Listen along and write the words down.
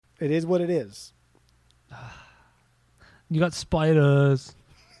It is what it is. You got spiders.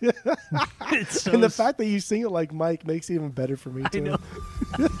 It's so And the fact that you sing it like Mike makes it even better for me, too.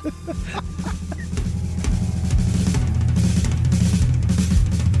 I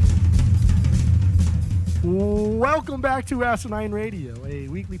know. Welcome back to Asinine Radio, a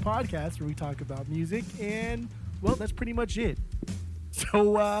weekly podcast where we talk about music, and, well, that's pretty much it.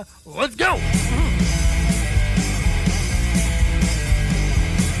 So, let's go!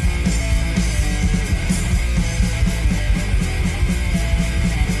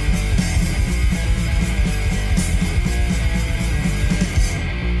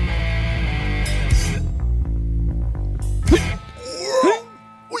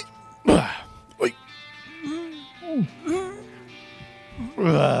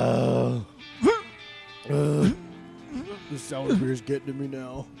 The sour beer's getting to me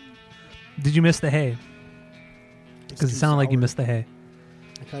now. Did you miss the hay? Because it sounded like you missed the hay.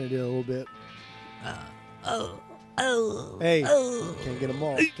 I kind of did a little bit. Oh. Hey, can't get them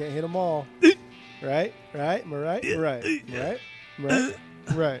all. Can't hit them all. Right? Am I right?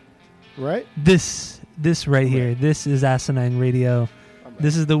 Right? This right here. This is Asinine Radio. I'm right.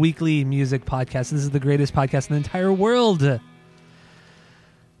 This is the weekly music podcast. This is the greatest podcast in the entire world.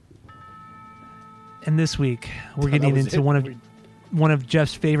 And this week we're getting into one of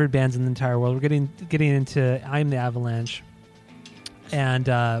Jeff's favorite bands in the entire world. We're getting into I Am the Avalanche. And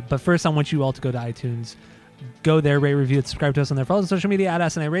but first I want you all to go to iTunes. Go there, rate, review, subscribe to us on there. Follow us on social media at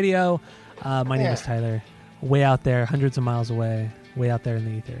Asinine Radio. My name is Tyler. Way out there, hundreds of miles away. Way out there in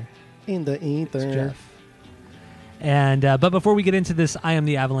the ether. In the ether. It's Jeff. And but before we get into this I Am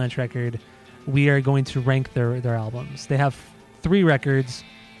the Avalanche record, we are going to rank their albums. They have 3 records,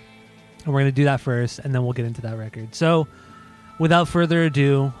 and we're going to do that first, and then we'll get into that record. So without further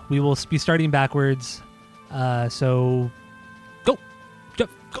ado, we will be starting backwards. So go, Jeff,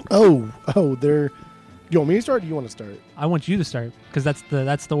 go. Oh, they're... You want me to start, or do you want to start? I want you to start, because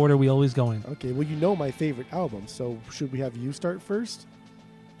that's the order we always go in. Okay, well, you know my favorite album, so should we have you start first?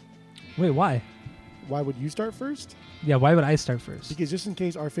 Wait, why? Why would you start first? Yeah, why would I start first? Because just in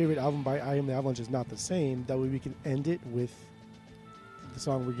case our favorite album by I Am the Avalanche is not the same, that way we can end it with the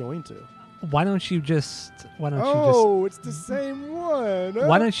song we're going to. Why don't you just... it's the same one.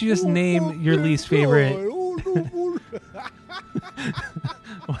 Why don't you just name your least favorite...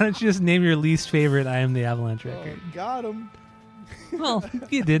 Why don't you just name your least favorite I Am the Avalanche record? Oh, got him. Well,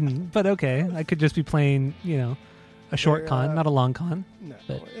 you didn't, but okay. I could just be playing, a short con, not a long con. No,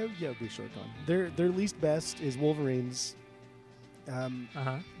 but. It'll be a short con. Their least best is Wolverines.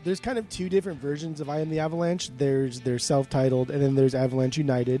 There's kind of 2 different versions of I Am the Avalanche. There's their self-titled, and then there's Avalanche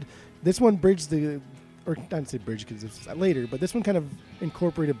United. This one bridged or I don't say bridge because it's later, but this one kind of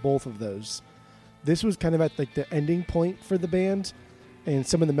incorporated both of those. This was kind of at like the ending point for the band, and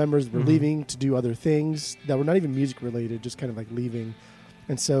some of the members were leaving to do other things that were not even music related, just kind of like leaving.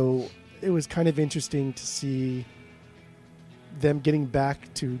 And so it was kind of interesting to see them getting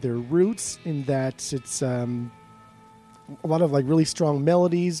back to their roots, in that it's a lot of like really strong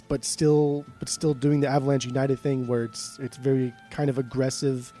melodies, but still doing the Avalanche United thing, where it's very kind of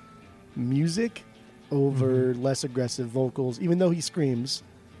aggressive music over less aggressive vocals. Even though he screams,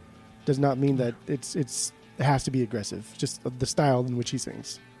 does not mean that it has to be aggressive. Just the style in which he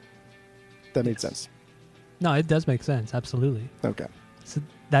sings. That made sense. No, it does make sense. Absolutely. Okay. So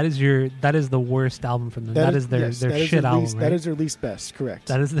that is the worst album from them. That is their shit album. Right? That is their least best. Correct.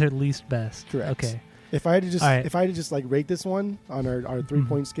 That is their least best. Correct. Okay. If I had to just like rate this one on our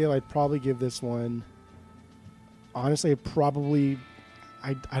 3-point scale, I'd probably give this one. Honestly,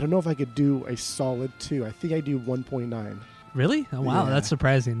 I don't know if I could do a solid 2. I think I do 1.9. Really? Oh, wow, Yeah. That's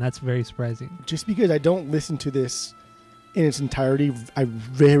surprising. That's very surprising. Just because I don't listen to this in its entirety. I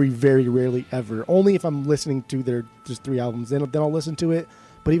very, very rarely ever. Only if I'm listening to their just 3 albums, then I'll listen to it.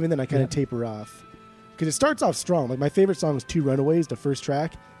 But even then, I kind of taper off, because it starts off strong. Like my favorite song is "Two Runaways," the first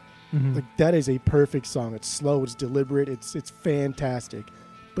track. Like that is a perfect song. It's slow. It's deliberate. It's fantastic.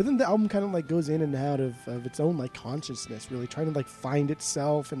 But then the album kind of like goes in and out of its own like consciousness, really trying to like find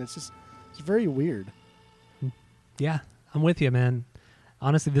itself, and it's very weird. Yeah, I'm with you, man.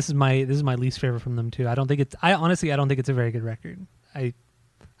 Honestly, this is my least favorite from them too. I don't think it's a very good record. I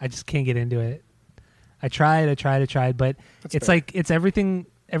just can't get into it. I tried, but That's it's fair. like it's everything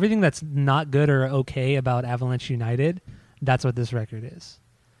that's not good or okay about Avalanche United. That's what this record is.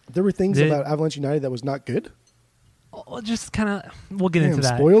 There were things about Avalanche United that was not good. Just kind of, we'll get into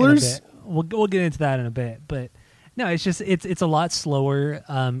that. Spoilers? In a bit. We'll get into that in a bit, but no, it's just it's a lot slower.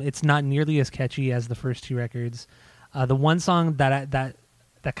 It's not nearly as catchy as the first 2 records. The one song that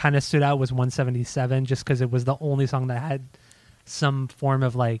kind of stood out was 177, just because it was the only song that had some form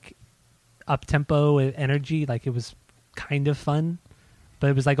of like up tempo energy. Like it was kind of fun, but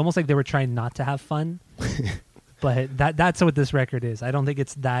it was like almost like they were trying not to have fun. But that's what this record is. I don't think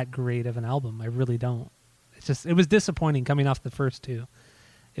it's that great of an album. I really don't. It's just, it was disappointing coming off the first two.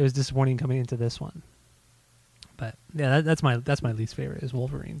 It was disappointing coming into this one. But yeah, that's my least favorite is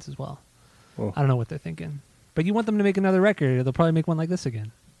Wolverines as well. I don't know what they're thinking. But you want them to make another record, they'll probably make one like this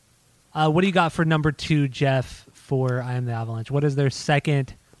again. What do you got for number 2, Jeff, for I Am the Avalanche? What is their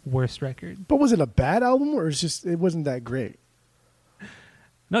second worst record? But was it a bad album, or it wasn't that great?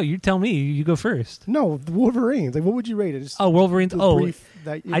 No, you tell me. You go first. No, the Wolverines. Like, what would you rate it? Wolverines.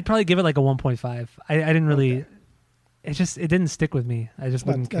 I'd probably give it like a 1.5. I didn't really. Okay. It didn't stick with me. I just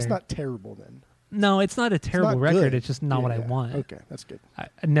wouldn't care. That's not terrible then. No, it's not a terrible record. It's just not what I want. Okay, that's good.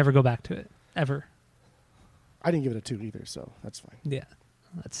 I'd never go back to it ever. I didn't give it a 2 either, so that's fine. Yeah,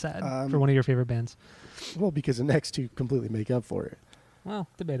 that's sad for one of your favorite bands. Well, because the next 2 completely make up for it. Well,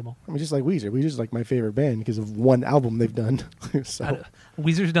 debatable. I mean, just like Weezer. Weezer's like my favorite band because of one album they've done. So.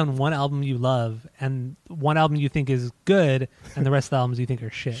 Weezer's done one album you love and one album you think is good, and the rest of the albums you think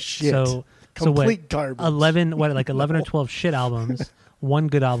are shit. So complete garbage. 11 or 12 shit albums, one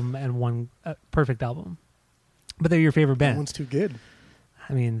good album, and one perfect album. But they're your favorite band. That one's too good.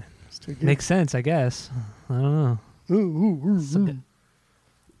 I mean, it's too good. Makes sense, I guess. I don't know.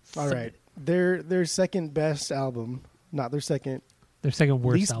 All right, their second best album, not their second. Their second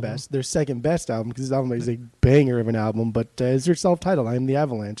worst least album. Best. Their second best album, because this album is a banger of an album, but it's their self-titled, I Am the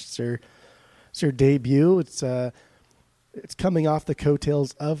Avalanche. It's their debut. It's coming off the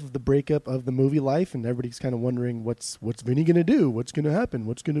coattails of the breakup of the movie Life, and everybody's kind of wondering what's Vinny going to do? What's going to happen?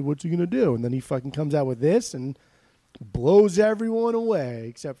 What's he going to do? And then he fucking comes out with this and blows everyone away,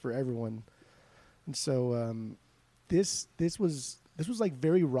 except for everyone. And so this was like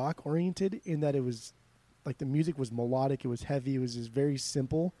very rock-oriented in that it was like the music was melodic, it was heavy, it was just very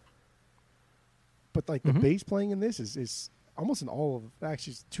simple. But like the bass playing in this is almost in all of,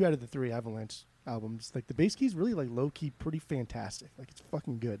 actually it's 2 out of the 3 Avalanche albums. Like the bass key is really like low key, pretty fantastic. Like it's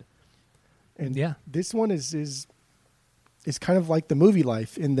fucking good. And this one is kind of like the movie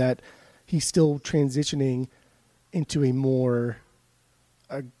Life in that he's still transitioning into a more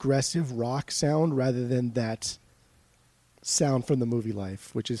aggressive rock sound rather than that sound from the movie Life,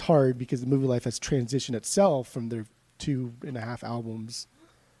 which is hard because the movie Life has transitioned itself from their 2.5 albums,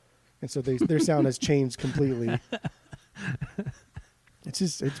 and so their sound has changed completely.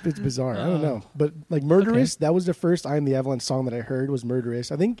 It's bizarre. I don't know, but like Murderous, that was the first I Am the Avalanche song that I heard was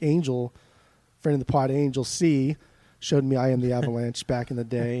Murderous. I think Angel, friend of the pod, Angel C, showed me I Am the Avalanche back in the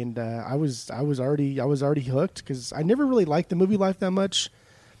day, and I was already hooked because I never really liked the movie Life that much.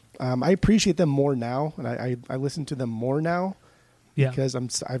 I appreciate them more now, and I listen to them more now because I'm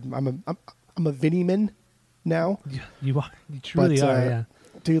a Vinny man now. Yeah, you are. You truly are. Yeah,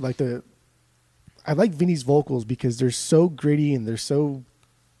 dude. Like I like Vinny's vocals because they're so gritty and they're so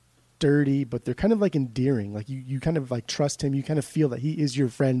dirty, but they're kind of like endearing. Like you kind of like trust him. You kind of feel that he is your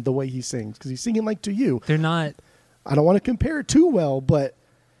friend the way he sings because he's singing like to you. They're not. I don't want to compare it too well, but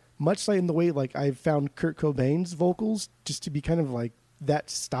much like in the way like I've found Kurt Cobain's vocals just to be kind of like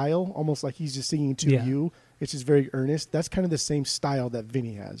that style, almost like he's just singing to you. It's just very earnest. That's kind of the same style that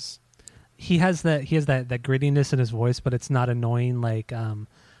Vinny has. He has that grittiness in his voice, but it's not annoying like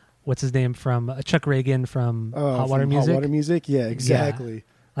what's his name from Chuck Reagan from Hot Water Music. Hot Water Music, yeah, exactly. Yeah.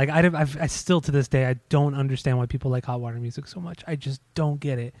 Like I still to this day I don't understand why people like Hot Water Music so much. I just don't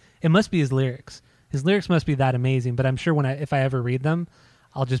get it. It must be his lyrics. His lyrics must be that amazing, but I'm sure if I ever read them,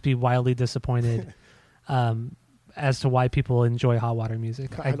 I'll just be wildly disappointed. As to why people enjoy Hot Water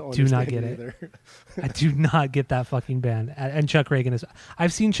Music. I do not get it. I do not get that fucking band. And Chuck Reagan is...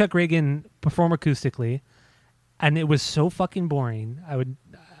 I've seen Chuck Reagan perform acoustically, and it was so fucking boring.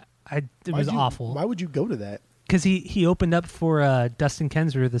 It was awful. Why would you go to that? Because he opened up for Dustin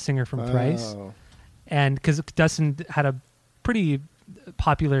Kensrue, the singer from Thrice. And because Dustin had a pretty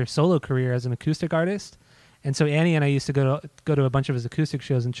popular solo career as an acoustic artist. And so Annie and I used to go to a bunch of his acoustic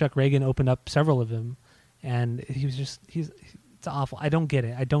shows, and Chuck Reagan opened up several of them. And he's it's awful. I don't get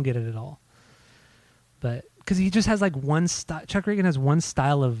it. I don't get it at all. But because he just has like one style. Chuck Reagan has one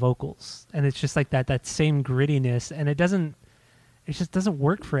style of vocals, and it's just like that same grittiness, and it just doesn't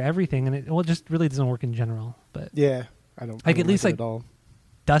work for everything, and it just really doesn't work in general. But yeah, I don't at least like at all.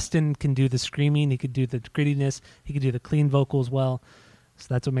 Dustin can do the screaming, he could do the grittiness, he could do the clean vocals well, so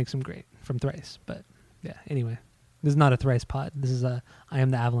that's what makes him great from Thrice. But yeah, anyway, this is not a Thrice pod. This is a I Am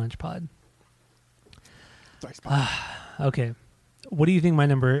the Avalanche pod. Okay, what do you think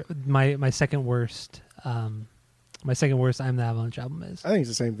my second worst I Am the Avalanche album is? I think it's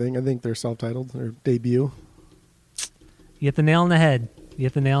the same thing. I think they're self-titled or debut. You hit the nail on the head.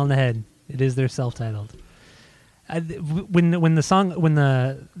 It is their self-titled. When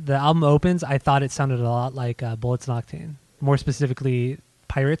the album opens, I thought it sounded a lot like Bullets and Octane. More specifically,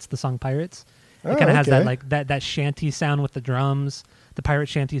 Pirates, the song Pirates. It kind of has that shanty sound with the drums, the pirate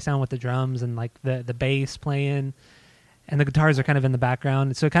shanty sound with the drums, and like the bass playing, and the guitars are kind of in the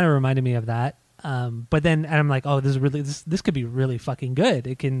background. So it kind of reminded me of that. But then I'm like, oh, this could be really fucking good.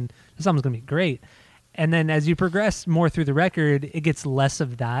 This album's gonna be great. And then as you progress more through the record, it gets less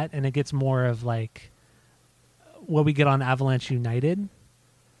of that, and it gets more of like what we get on Avalanche United.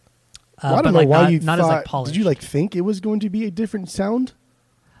 Well, I don't know why you thought. As like polished. Did you like think it was going to be a different sound?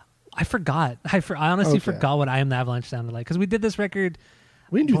 I forgot. I honestly forgot what I Am the Avalanche sounded like, because we did this record.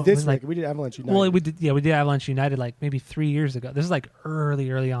 We didn't do this record. We did Avalanche United. Well, we did Avalanche United like maybe 3 years ago. This is like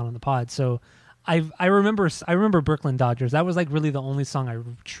early on in the pod. So I remember Brooklyn Dodgers. That was like really the only song I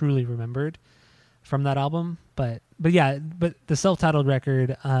truly remembered from that album. But the self-titled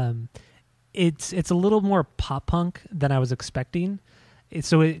record, it's a little more pop punk than I was expecting.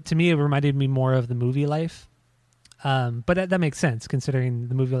 To me, it reminded me more of the movie Life. But that makes sense considering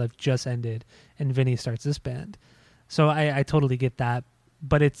the movie Life just ended and Vinny starts this band. So I totally get that.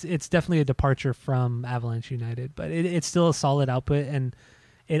 But it's definitely a departure from Avalanche United. But it's still a solid output, and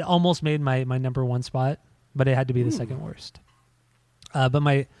it almost made my number one spot, but it had to be the second worst. But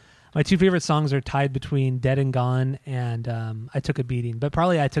my two favorite songs are tied between Dead and Gone and I Took a Beating. But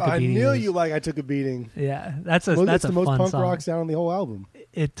probably I Took a Beating. I knew you like I Took a Beating. Yeah, that's the most punk song. rock sound on the whole album.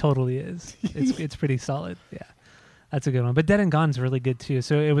 It totally is. It's pretty solid. Yeah, that's a good one. But Dead and Gone's really good too.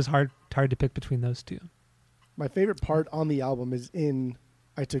 So it was hard to pick between those two. My favorite part on the album is in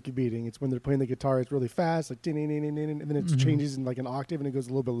I Took a Beating. It's when they're playing the guitar. It's really fast, like and then it changes in like an octave and it goes a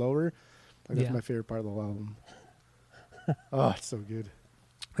little bit lower. That's my favorite part of the whole album. Oh, it's so good.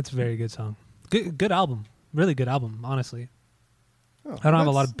 It's a very good song. Good album. Really good album, honestly. Oh, I don't have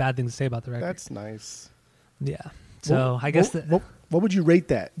a lot of bad things to say about the record. That's nice. Yeah. So I guess what would you rate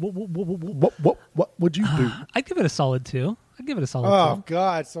that? What would you do? I'd give it a solid 2. Oh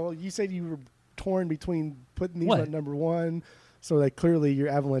God! So you said you were torn between putting these at number one. So like clearly your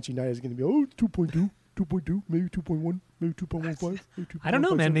Avalanche United is going to be 2.2, 2.2, maybe 2.1, maybe 2.15. I don't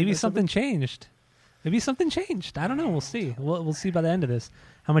know, man. Maybe something changed. I don't know. We'll see. We'll see by the end of this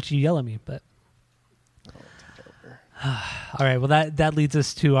how much you yell at me. But all right. Well, that leads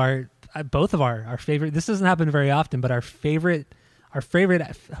us to our both of our favorite. This doesn't happen very often, but our favorite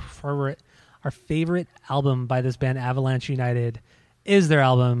album by this band, Avalanche United, is their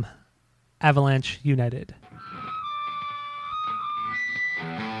album Avalanche United.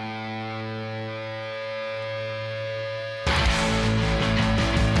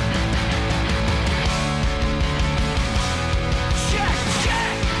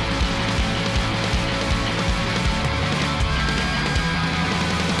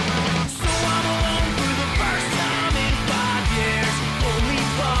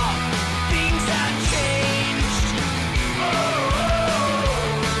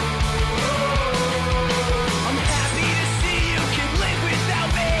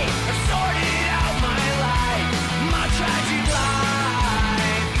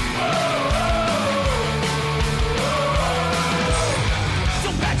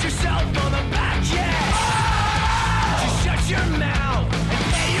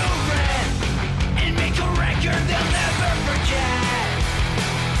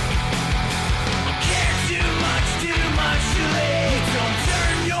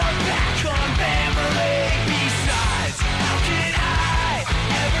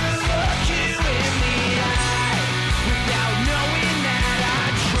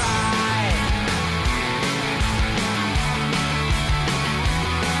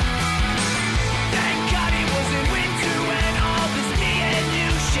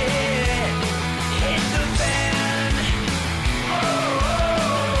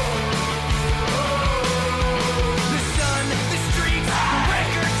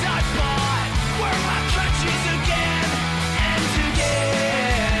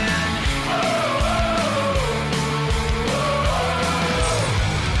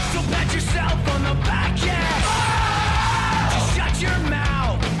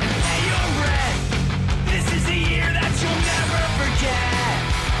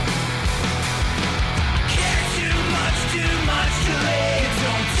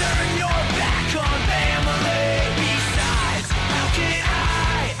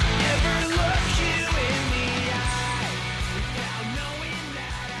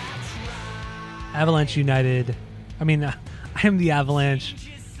 Avalanche United, I Am the Avalanche,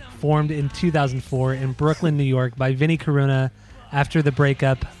 formed in 2004 in Brooklyn, New York by Vinnie Coruna after the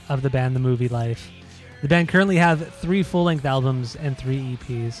breakup of the band The Movie Life. The band currently have 3 full-length albums and 3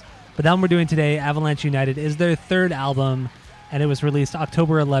 EPs. But the album we're doing today, Avalanche United, is their 3rd album, and it was released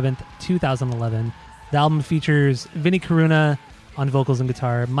October 11th, 2011. The album features Vinnie Coruna on vocals and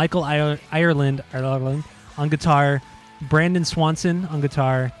guitar, Michael Ireland on guitar, Brandon Swanson on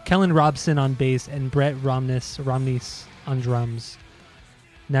guitar, Kellen Robson on bass, and Brett Romness on drums.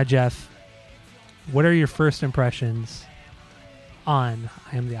 Now, Jeff, what are your first impressions on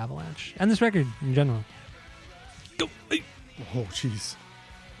I Am the Avalanche and this record in general? Go. Oh, jeez.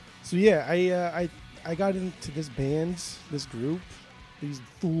 So yeah, I got into this band, this group, these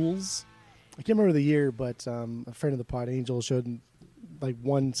fools. I can't remember the year, but a friend of the pod, Angel, showed like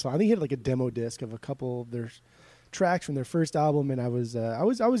one song. I think he had like a demo disc of a couple of their tracks from their first album, and I was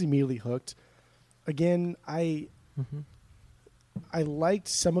immediately hooked. Again, I liked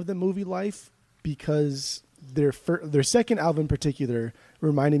some of the Movie Life because their second album in particular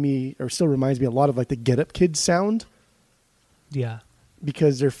reminded me, or still reminds me, a lot of like the Get Up Kids sound. Yeah.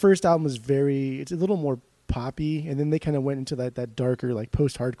 Because their first album was it's a little more poppy, and then they kind of went into that darker, like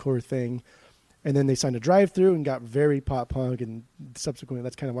post-hardcore thing. And then they signed a Drive Thru and got very pop punk, and subsequently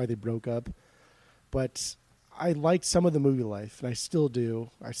that's kind of why they broke up. But I liked some of the Movie Life, and I still do.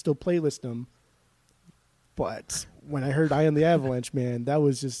 I still playlist them. But when I heard I Am the Avalanche, man, that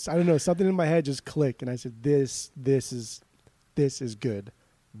was just, I don't know, something in my head just clicked, and I said, this is good.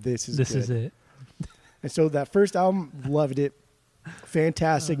 This is it. And so that first album, loved it.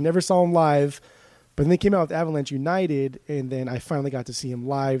 Fantastic. Never saw them live. But then they came out with Avalanche United, and then I finally got to see them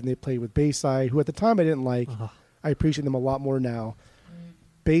live, and they played with Bayside, who at the time I didn't like. I appreciate them a lot more now.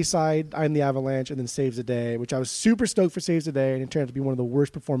 Bayside, I'm the Avalanche, and then Saves the Day, which I was super stoked for Saves the Day, and it turned out to be one of the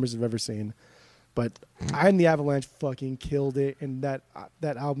worst performances I've ever seen. But I'm the Avalanche fucking killed it, and that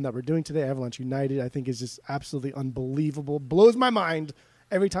album that we're doing today, Avalanche United, I think is just absolutely unbelievable. Blows my mind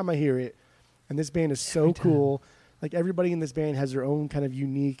every time I hear it. And this band is so cool. Like, everybody in this band has their own kind of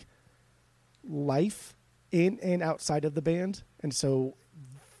unique life in and outside of the band. And so,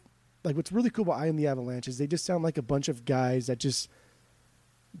 like, what's really cool about I Am the Avalanche is they just sound like a bunch of guys that just,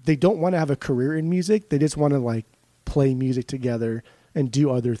 they don't want to have a career in music. They just want to, like, play music together and do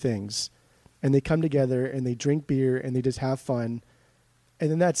other things. And they come together and they drink beer and they just have fun.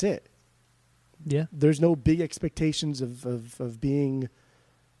 And then that's it. Yeah. There's no big expectations of being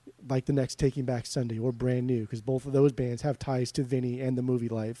like the next Taking Back Sunday or Brand New, because both of those bands have ties to Vinnie and the Movie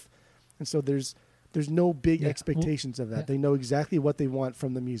Life. And so there's no big expectations of that. Yeah. They know exactly what they want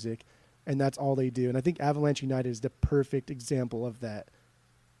from the music, and that's all they do. And I think Avalanche United is the perfect example of that,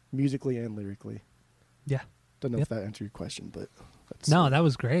 musically and lyrically. Yeah. Don't know if that answered your question, but no, that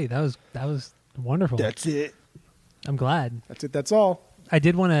was great. That was wonderful. That's it. I'm glad. That's it. That's all. I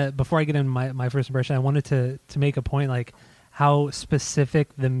did want to, before I get into my first impression, I wanted to make a point, like how specific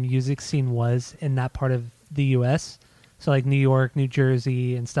the music scene was in that part of the U.S. So like New York, New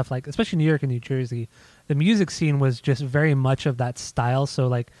Jersey, and stuff like, especially New York and New Jersey, the music scene was just very much of that style. So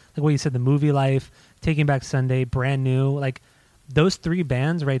like what you said, the Movie Life, Taking Back Sunday, Brand New, like those 3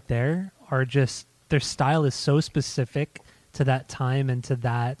 bands right there are just, their style is so specific to that time and to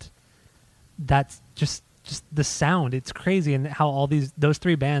that's just the sound. It's crazy, and how all those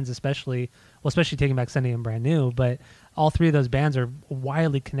 3 bands, especially Taking Back Sunday and Brand New, but all 3 of those bands are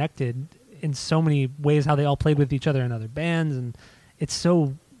wildly connected in so many ways, how they all played with each other in other bands, and it's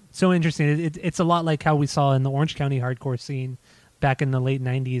so interesting. It's a lot like how we saw in the Orange County hardcore scene back in the late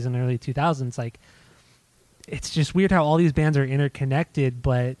 90s and early 2000s. Like, it's just weird how all these bands are interconnected,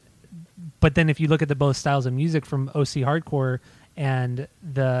 but then if you look at both styles of music from OC hardcore and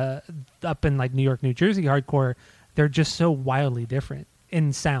the up in like New York, New Jersey hardcore, they're just so wildly different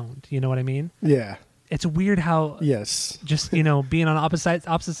in sound. You know what I mean? Yeah. It's weird how just, being on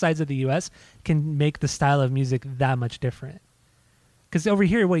opposite sides of the U.S. can make the style of music that much different. Because over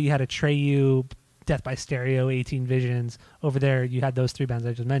here, you had Atreyu, Death by Stereo, 18 Visions. Over there, you had those 3 bands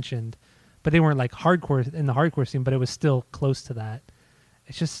I just mentioned. But they weren't like hardcore in the hardcore scene, but it was still close to that.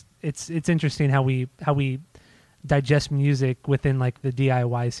 It's just, it's interesting how we digest music within like the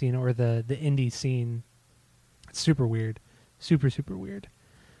DIY scene or the indie scene. It's super weird. Super, super weird.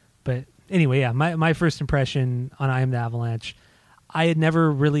 But anyway, yeah, my first impression on I Am the Avalanche, I had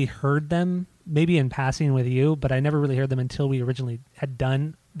never really heard them, maybe in passing with you, but I never really heard them until we originally had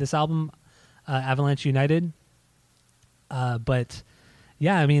done this album, Avalanche United. But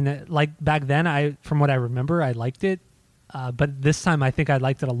yeah, I mean, like back then, from what I remember, I liked it. But this time, I think I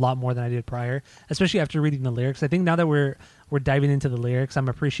liked it a lot more than I did prior, especially after reading the lyrics. I think now that we're diving into the lyrics, I'm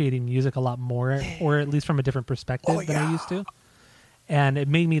appreciating music a lot more, or at least from a different perspective than I used to. And it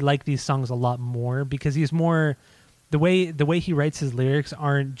made me like these songs a lot more because he's more, the way he writes his lyrics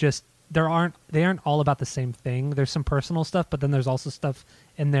aren't just they aren't all about the same thing. There's some personal stuff, but then there's also stuff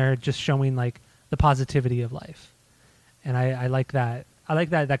in there just showing like the positivity of life, and I like that. I like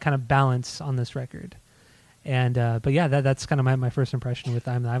that kind of balance on this record. And but yeah, that's kind of my first impression with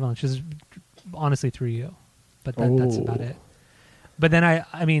I'm the Avalanche is honestly through you, but that's about it. But then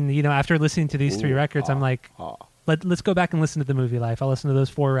I mean, you know, after listening to these 3 records, I'm like, let's go back and listen to the Movie Life. I'll listen to those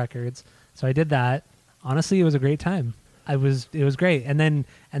 4 records. So I did that. Honestly, it was a great time. It was great. And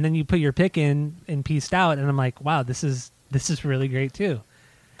then you put your pick in and pieced out, and I'm like, wow, this is really great too.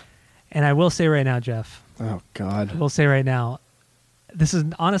 And I will say right now, Jeff. Oh God. I will say right now, this is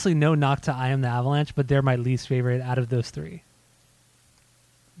honestly no knock to I Am the Avalanche, but they're my least favorite out of those 3.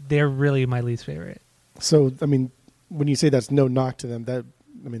 They're really my least favorite. So I mean, when you say that's no knock to them,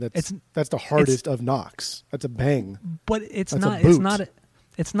 that's the hardest of knocks. That's a bang. But it's that's not.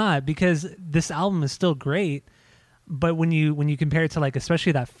 It's not because this album is still great. But when you compare it to like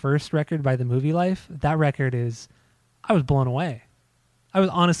especially that first record by the Movie Life, that record is, I was blown away. I was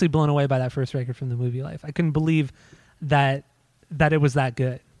honestly blown away by that first record from the Movie Life. I couldn't believe that it was that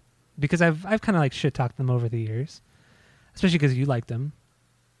good, because I've kind of like shit talked them over the years, especially because you liked them,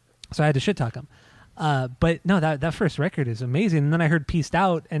 so I had to shit talk them. But no, that first record is amazing. And then I heard Pieced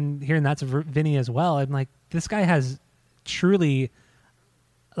Out, and hearing that's Vinny as well, I'm like, this guy has truly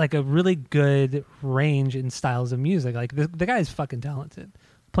like a really good range in styles of music. Like the guy is fucking talented,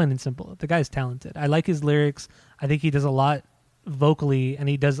 plain and simple. The guy's talented. I like his lyrics. I think he does a lot vocally, and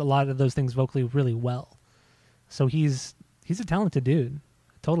he does a lot of those things vocally really well. So he's a talented dude,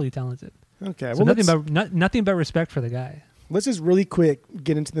 totally talented. Okay, so well, nothing but respect for the guy. Let's just really quick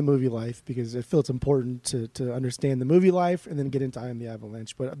get into the Movie Life, because I feel it's important to understand the Movie Life and then get into I Am the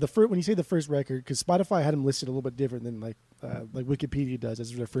Avalanche. But when you say the first record, because Spotify had them listed a little bit different than like Wikipedia does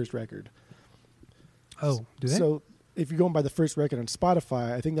as their first record. Oh, do they? So if you're going by the first record on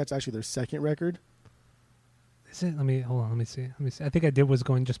Spotify, I think that's actually their second record. Is it? Hold on. Let me see. I think I was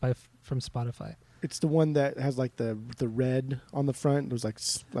going just from Spotify. It's the one that has like the red on the front. It was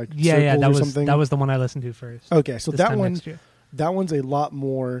like yeah, that was something. That was the one I listened to first. Okay, so that one's a lot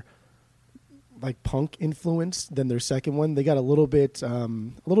more like punk influenced than their second one. They got a little bit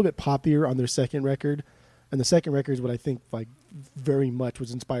poppier on their second record, and the second record is what I think like very much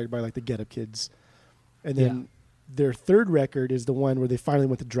was inspired by like the Get Up Kids, and then their third record is the one where they finally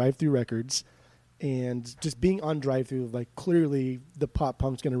went to Drive Thru Records, and just being on Drive Thru, like clearly the pop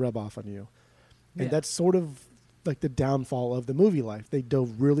punk's going to rub off on you. And that's sort of like the downfall of the Movie Life. They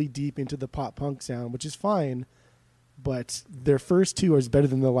dove really deep into the pop punk sound, which is fine, but their first 2 is better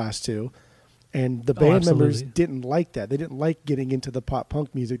than the last 2. And the band members didn't like that. They didn't like getting into the pop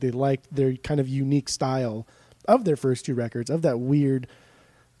punk music. They liked their kind of unique style of their first 2 records, of that weird,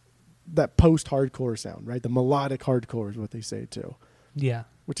 that post-hardcore sound, right? The melodic hardcore is what they say too. Yeah.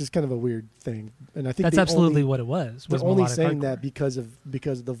 Which is kind of a weird thing, and I think that's absolutely what it was. They're only saying hardcore. That because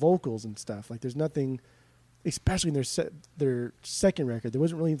of the vocals and stuff. Like, there's nothing, especially in their second record, there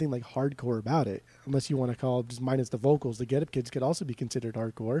wasn't really anything like hardcore about it, unless you want to call it just minus the vocals. The Get Up Kids could also be considered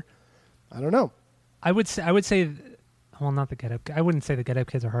hardcore. I don't know. I would say, well, not the Get Up. I wouldn't say the Get Up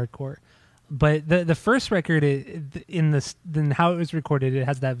Kids are hardcore, but the first record in how it was recorded, it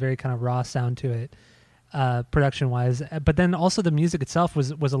has that very kind of raw sound to it. Production wise, but then also the music itself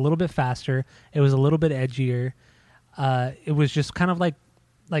was a little bit faster. It was a little bit edgier. It was just kind of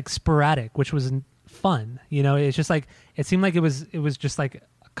like sporadic, which was fun. You know, it's just like, it seemed like it was just like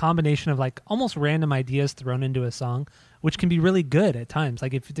a combination of like almost random ideas thrown into a song, which can be really good at times.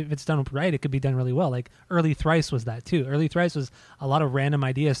 Like if it's done right, it could be done really well. Like Early Thrice was that too. Early Thrice was a lot of random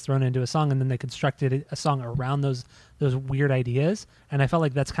ideas thrown into a song, and then they constructed a song around those weird ideas. And I felt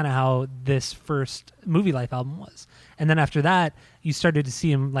like that's kind of how this first Movie Life album was. And then after that, you started to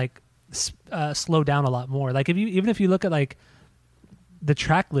see him like slow down a lot more. Like even if you look at like the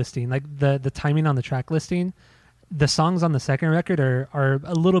track listing, like the timing on the track listing, the songs on the second record are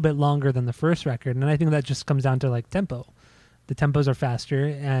a little bit longer than the first record, and I think that just comes down to like tempo. The tempos are faster,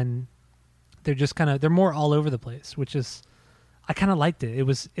 and they're just they're more all over the place, which is, I kind of liked it. It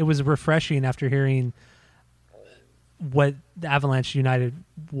was refreshing after hearing what the Avalanche United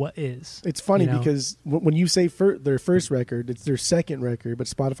is. It's funny, you know? Because when you say their first record, it's their second record, but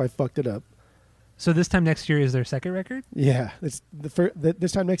Spotify fucked it up. So this time next year is their second record? Yeah, it's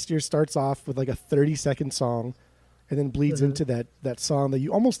this time next year starts off with like a 30-second song, and then bleeds into that song that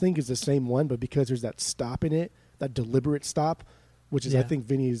you almost think is the same one, but because there's that stop in it, that deliberate stop, which is I think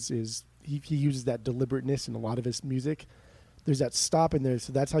Vinny he uses that deliberateness in a lot of his music. There's that stop in there,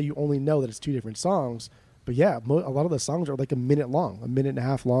 so that's how you only know that it's 2 different songs. But yeah, a lot of the songs are like a minute long, a minute and a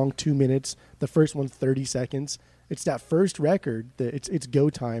half long, 2 minutes. The first one's 30 seconds, It's that first record that it's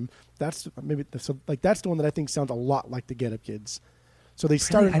Go Time. That's that's the one that I think sounds a lot like the Get Up Kids. So they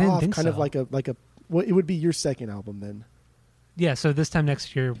started off kind of like a well, it would be your second album then. Yeah, so this time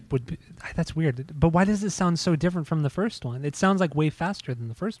next year would be... That's weird. But why does it sound so different from the first one? It sounds like way faster than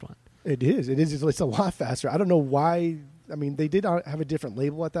the first one. It is. It's a lot faster. I don't know why. I mean, they did have a different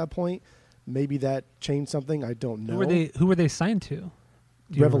label at that point. Maybe that changed something. I don't know. Who were they signed to?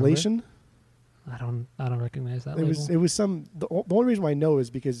 Revelation? Remember? I don't recognize that label. It was some... The only reason why I know is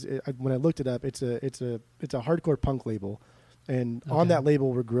because when I looked it up, it's a hardcore punk label. And on that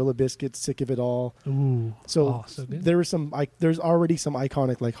label were Gorilla Biscuit, Sick of It All. Ooh, so good. There was there's already some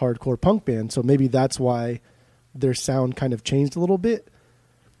iconic like hardcore punk bands. So maybe that's why their sound kind of changed a little bit.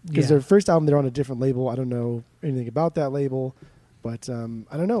 Because their first album, they're on a different label. I don't know anything about that label, but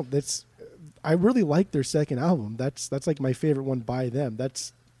I don't know. I really like their second album. That's like my favorite one by them.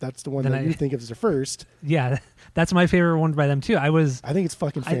 That's the one that you think of as their first. Yeah, that's my favorite one by them too. I think it's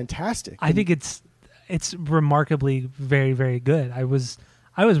fucking fantastic. I think it's remarkably very, very good. I was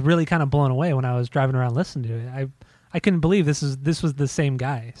really kind of blown away when I was driving around listening to it. I couldn't believe this was the same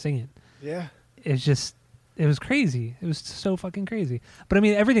guy singing. Yeah. It was crazy. It was so fucking crazy. But I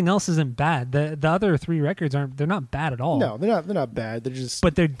mean, everything else isn't bad. The other 3 records they're not bad at all. No, they're not bad. They're just...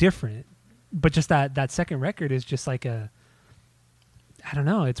 But they're different. But just that second record is just like I don't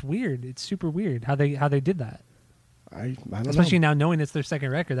know, it's weird. It's super weird how they did that. I don't know. Especially now knowing it's their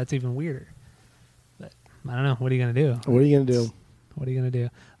second record, that's even weirder. I don't know. What are you going to do? What are you going to do?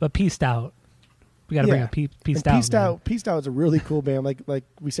 But Peaced Out. We got to bring up Peaced Out. Peaced Out is a really cool band. Like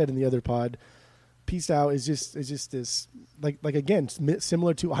we said in the other pod, Peaced Out is just this like again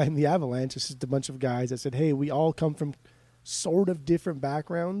similar to I Am the Avalanche. It's just a bunch of guys that said, hey, we all come from sort of different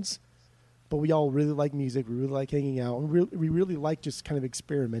backgrounds, but we all really like music. We really like hanging out. And we really like just kind of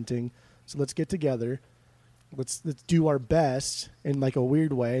experimenting. So let's get together. Let's do our best in like a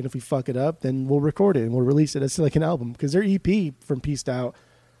weird way, and if we fuck it up, then we'll record it and we'll release it as like an album. Because their EP from Peaced Out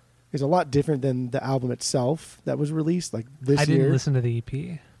is a lot different than the album itself that was released like this year. I didn't listen to the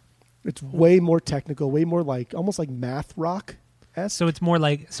EP. It's way more technical, way more like almost like math rock-esque. So it's more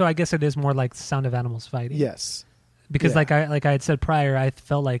like I guess it is more like Sound of Animals Fighting. Yes, because like I had said prior, I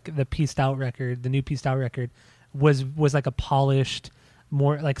felt like the Peaced Out record, the new Peaced Out record, was like a polished,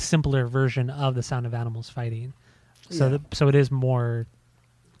 more like simpler version of the Sound of Animals Fighting. So so it is more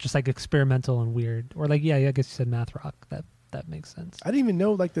just like experimental and weird, or like I guess you said math rock. That makes sense. I didn't even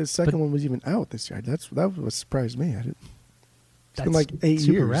know like the second one was even out this year. That was surprised me. It's been like 8 years.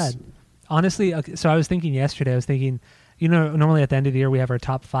 Super rad. Honestly, so I was thinking yesterday. Normally at the end of the year we have our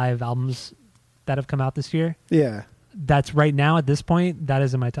top 5 albums that have come out this year. Yeah. That's right now at this point. That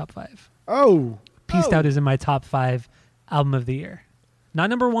is in my top 5. Oh. Peaced Out is in my top 5 album of the year. Not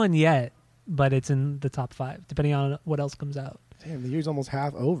number 1 yet, but it's in the top 5, depending on what else comes out. Damn, the year's almost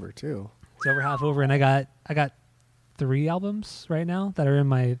half over too. It's over half over, and I got 3 albums right now that are in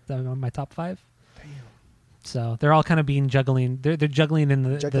my top 5. Damn. So they're all kind of being juggling. They're juggling in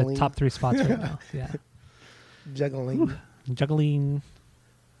the top 3 spots right now. Yeah. Juggling.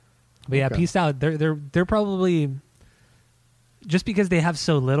 But yeah, Peaced Out. They're probably, just because they have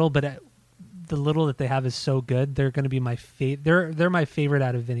so little, but the little that they have is so good, they're going to be my favorite. They're my favorite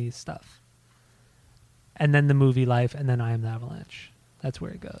out of Vinny's stuff. And then the Movie Life, and then I Am the Avalanche. That's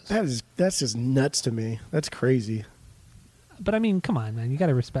where it goes. That's just nuts to me. That's crazy. But I mean, come on, man. You got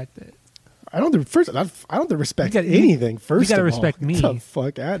to respect it. I don't respect anything. First, you got to respect me. What the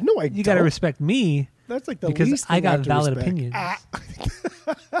fuck? No, I don't. You got to respect me. That's like the because least I got valid respect. opinions.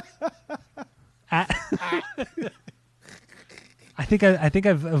 I think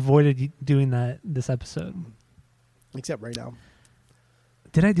I've avoided doing that this episode. Except right now.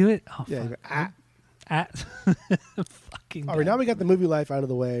 Did I do it? Oh, yeah. Fucking. All right, now we got the Movie Life out of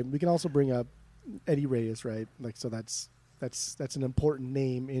the way. We can also bring up Eddie Reyes, right? Like, so that's an important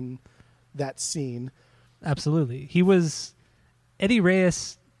name in that scene. Absolutely, he was Eddie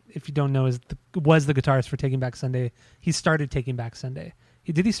Reyes. If you don't know, was the guitarist for Taking Back Sunday. He started Taking Back Sunday.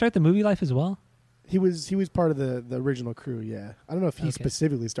 Did he start the Movie Life as well? He was part of the original crew. Yeah, I don't know if he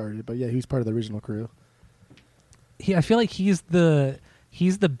specifically started it, but yeah, he was part of the original crew. I feel like he's the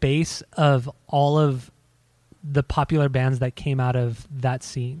base of all of the popular bands that came out of that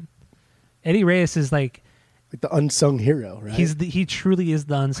scene. Eddie Reyes is like the unsung hero, right? He truly is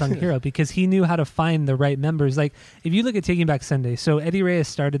the unsung hero because he knew how to find the right members. Like, if you look at Taking Back Sunday, so Eddie Reyes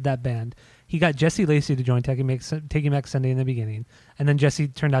started that band. He got Jesse Lacey to join Taking Back Sunday in the beginning, and then Jesse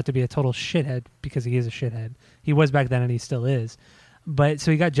turned out to be a total shithead because he is a shithead. He was back then, and he still is. But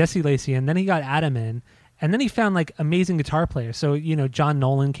so he got Jesse Lacey, and then he got Adam in, and then he found like amazing guitar players. So John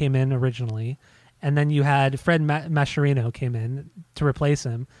Nolan came in originally, And then you had Fred Mascherino came in to replace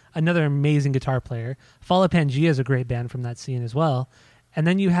him, another amazing guitar player. Fall of Pangea is a great band from that scene as well. And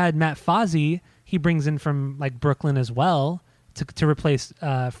then you had Matt Fozzy. He brings in from like Brooklyn as well to replace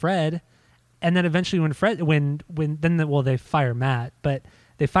Fred. And then eventually they fire Matt, but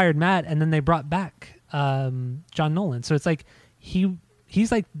they fired Matt and then they brought back John Nolan. So it's like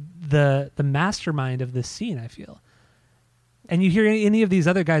he's like the mastermind of this scene, I feel. And you hear any of these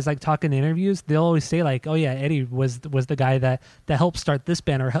other guys like talking in interviews, they'll always say like, "Oh yeah, Eddie was the guy that helped start this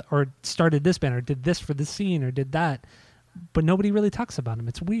band or started this band or did this for this scene or did that." But nobody really talks about him.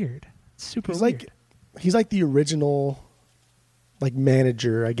 It's weird. It's super weird. He's like the original like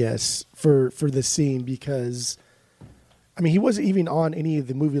manager, I guess, for the scene, because I mean, he wasn't even on any of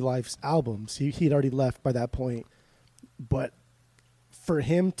the Movie Life's albums. He'd already left by that point. But for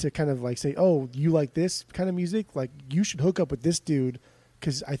him to kind of like say, "Oh, you like this kind of music? Like you should hook up with this dude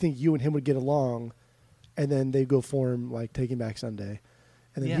because I think you and him would get along," and then they go form like Taking Back Sunday,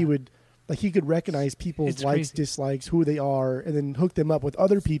 and then he could recognize people's likes, dislikes, who they are, and then hook them up with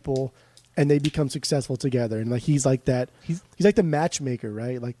other people, and they become successful together. And like he's like that. He's like the matchmaker,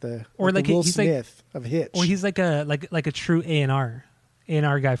 right? Like the Will Smith of Hitch. Or he's like a true A&R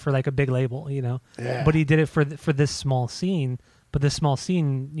guy for like a big label, you know. Yeah. But he did it for this small scene. But this small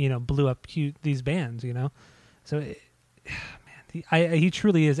scene, you know, blew up these bands, you know. So, he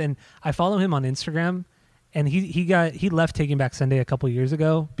truly is. And I follow him on Instagram, and he left Taking Back Sunday a couple years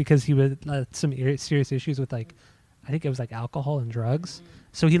ago because he had some serious issues with like, I think it was like alcohol and drugs.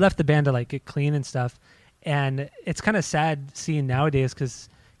 So he left the band to like get clean and stuff. And it's kind of sad seeing nowadays because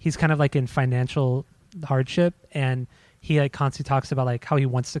he's kind of like in financial hardship, and he like constantly talks about like how he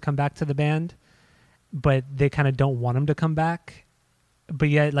wants to come back to the band, but they kind of don't want him to come back. But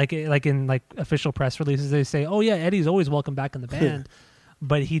yet, like in like official press releases, they say, "Oh yeah, Eddie's always welcome back in the band,"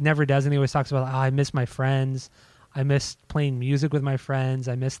 but he never does. And he always talks about, "Oh, I miss my friends. I miss playing music with my friends.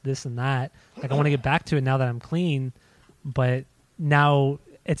 I miss this and that. Like I want to get back to it now that I'm clean." But now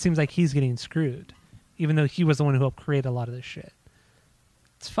it seems like he's getting screwed, even though he was the one who helped create a lot of this shit.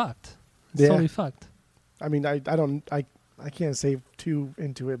 It's fucked. It's totally fucked. I mean, I can't say too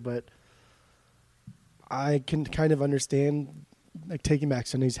into it, but I can kind of understand like Taking Back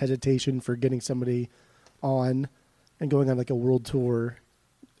Sunday's hesitation for getting somebody on and going on like a world tour,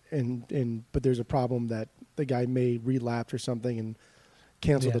 but there's a problem that the guy may relapse or something and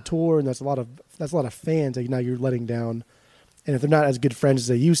cancel the tour, and that's a lot of fans that now you're letting down. And if they're not as good friends as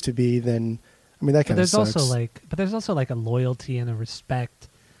they used to be, then I mean that kind of sucks. But there's also like a loyalty and a respect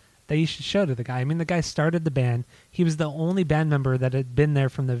that you should show to the guy. I mean, the guy started the band. He was the only band member that had been there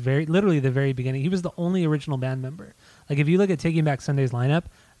from literally the very beginning. He was the only original band member. Like if you look at Taking Back Sunday's lineup,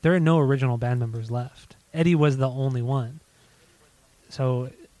 there are no original band members left. Eddie was the only one.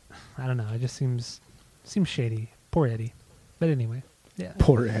 So I don't know. It just seems shady. Poor Eddie. But anyway, yeah.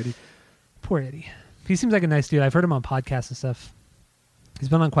 Poor Eddie. Poor Eddie. He seems like a nice dude. I've heard him on podcasts and stuff. He's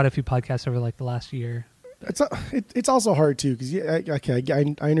been on quite a few podcasts over like the last year. It's also hard too because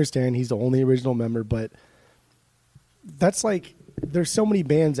I understand he's the only original member, but that's like there's so many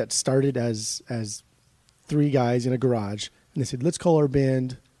bands that started as three guys in a garage and they said let's call our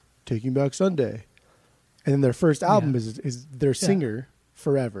band Taking Back Sunday, and then their first album is their singer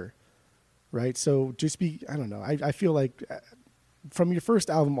forever, right? So I don't know. I feel like from your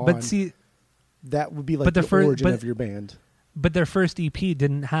first album on, that would be like the origin of your band. But their first EP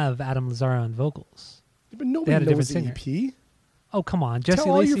didn't have Adam Lazzara on vocals. But nobody knows the EP. Oh, come on. Jesse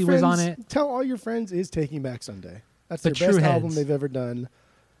Lacey was on it. Tell All Your Friends is Taking Back Sunday. That's their best album they've ever done.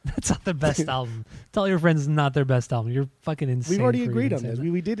 That's not their best album. Tell Your Friends is not their best album. You're fucking insane. We've already agreed on this.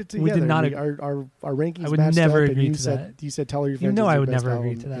 We did it together. We did not our rankings. I would never agree to that. You said Tell All Your Friends. I would never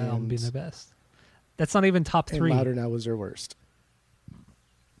agree to that album being the best. That's not even top 3. And Louder Now was their worst.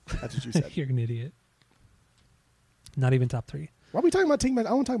 That's what you said. You're an idiot. Not even top 3. Why are we talking about Taking Back?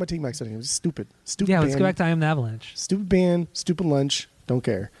 I want to talk about Taking Back Sunday. It was stupid. Yeah, band. Let's go back to I Am the Avalanche. Stupid band, stupid lunch. Don't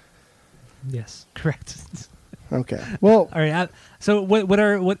care. Yes, correct. Okay. Well, all right. So, what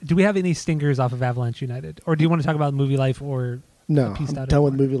do we have any stinkers off of Avalanche United, or do you want to talk about Movie Life or no? I'm done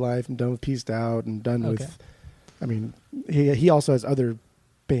with Movie Life. I'm done with Pieced Out. I'm done with. I mean, he also has other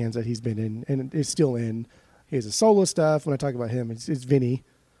bands that he's been in and is still in. He has a solo stuff. When I talk about him, it's Vinny.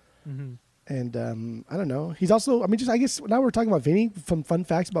 Mm-hmm. And I don't know. He's also, I guess now we're talking about Vinny. Some fun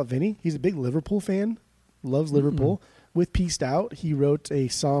facts about Vinny. He's a big Liverpool fan. Loves Liverpool. With Pieced Out, he wrote a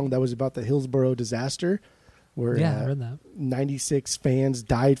song that was about the Hillsborough disaster, where I read that. 96 fans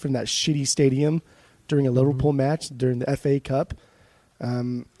died from that shitty stadium during a Liverpool match during the FA Cup.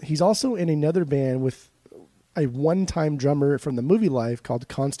 He's also in another band with a one-time drummer from the Movie Life called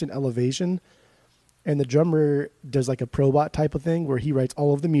Constant Elevation. and the drummer does like a probot type of thing where he writes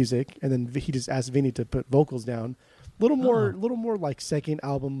all of the music, and then he just asks Vinny to put vocals down. Little more like second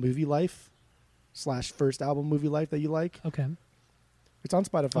album Movie Life / first album Movie Life that you like. Okay. It's on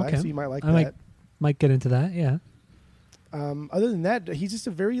Spotify, so you might like I that. Might get into that, yeah. Other than that, he's just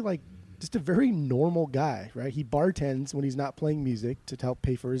a very normal guy, right? He bartends when he's not playing music to help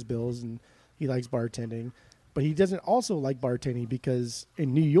pay for his bills, and he likes bartending. But he doesn't also like bartending because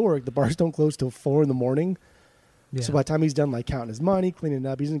in New York, the bars don't close till 4 a.m. Yeah. So by the time he's done like counting his money, cleaning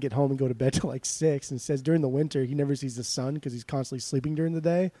up, he doesn't get home and go to bed till like 6. And says during the winter, he never sees the sun because he's constantly sleeping during the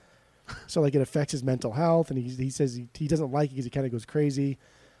day. So like it affects his mental health. And he says he doesn't like it because he kind of goes crazy.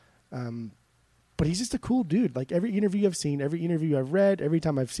 But he's just a cool dude. Like every interview I've seen, every interview I've read, every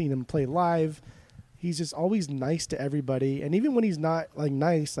time I've seen him play live, he's just always nice to everybody. And even when he's not like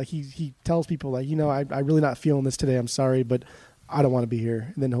nice, like he tells people like, I'm really not feeling this today. I'm sorry, but I don't want to be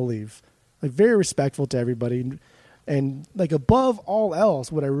here. And then he'll leave. Like very respectful to everybody. And like above all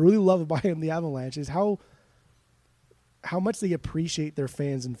else, what I really love about him, the Avalanche, is how much they appreciate their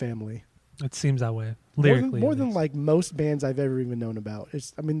fans and family. It seems that way. Lyrically, more than like most bands I've ever even known about.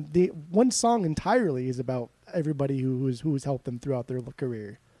 The one song entirely is about everybody who's helped them throughout their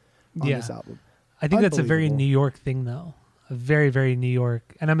career on this album. I think that's a very New York thing, though. A very, very New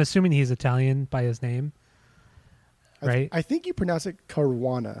York. And I'm assuming he's Italian by his name, right? I think you pronounce it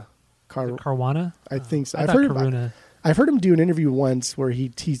Caruana. Caruana? I think so. I've heard him do an interview once where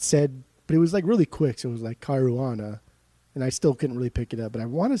he said, but it was like really quick, so it was like Caruana. And I still couldn't really pick it up, but I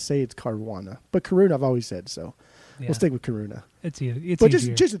want to say it's Caruana. But Karuna, I've always said, so we'll stick with Karuna. It's but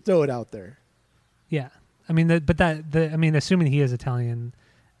easier. just to throw it out there. Yeah, I mean, assuming he is Italian,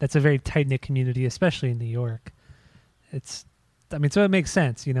 that's a very tight knit community, especially in New York. So it makes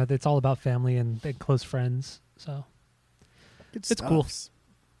sense. It's all about family and close friends. So it's cool.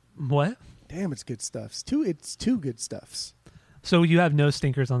 What? Damn, it's good stuff. It's two good stuffs. So you have no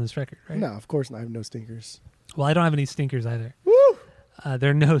stinkers on this record, right? No, of course not. I have no stinkers. Well, I don't have any stinkers either. Woo!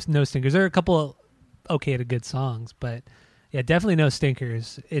 There are no stinkers. There are a couple of okay to good songs, but yeah, definitely no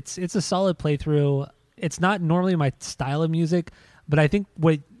stinkers. It's a solid playthrough. It's not normally my style of music, but I think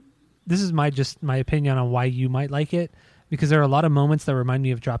this is my opinion on why you might like it, because there are a lot of moments that remind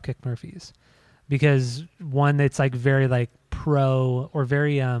me of Dropkick Murphys. Because one, it's like very like pro or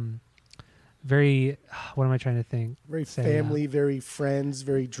very very, what am I trying to think? Very family, very friends,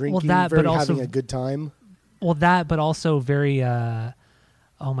 very drinking, very having a good time. Well, that, but also very, oh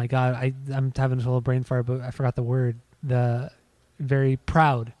my God, I'm having a little brain fart, but I forgot the word. The very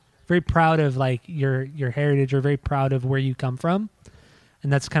proud of like your heritage, or very proud of where you come from.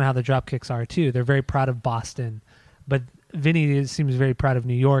 And that's kind of how the Dropkicks are too. They're very proud of Boston, but Vinny seems very proud of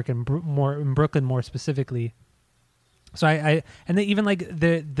New York and in Brooklyn more specifically. So and they even like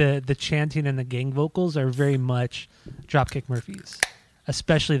the chanting and the gang vocals are very much Dropkick Murphys,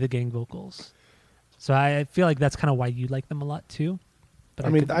 especially the gang vocals. So I feel like that's kind of why you like them a lot too.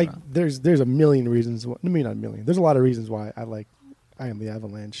 But there's a million reasons. Maybe not a million. There's a lot of reasons why I like I Am the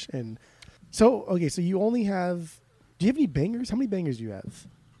Avalanche. And so okay, so you only have. Do you have any bangers? How many bangers do you have?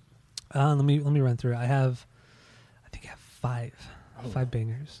 Let me run through it. I think I have 5. 5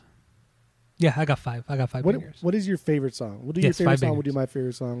 bangers. Yeah, I got 5. Bangers. What is your favorite song? We'll do your favorite song. Bangers. We'll do my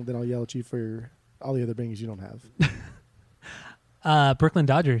favorite song. Then I'll yell at you for all the other bangers you don't have. Brooklyn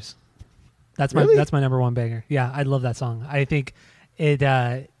Dodgers. That's my number 1 banger. Yeah, I love that song. I think it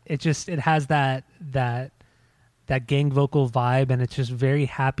has that gang vocal vibe, and it's just very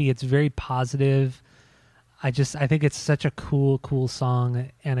happy. It's very positive. I think it's such a cool song,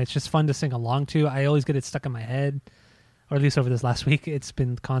 and it's just fun to sing along to. I always get it stuck in my head, or at least over this last week, it's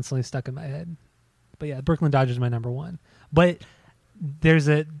been constantly stuck in my head. But yeah, Brooklyn Dodgers is my number 1. But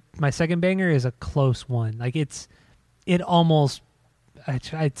my second banger is a close one. Like it's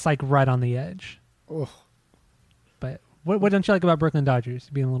like right on the edge. Oh. But what don't you like about Brooklyn Dodgers?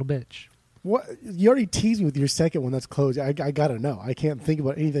 Being a little bitch. What, you already teased me with your second one that's close. I gotta know. I can't think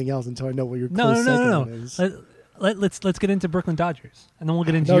about anything else until I know what your close second one is. Let's get into Brooklyn Dodgers, and then we'll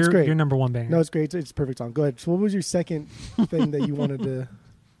get into your number 1 banger. No, it's great. It's a perfect song. Go ahead. So, what was your second thing that you wanted to?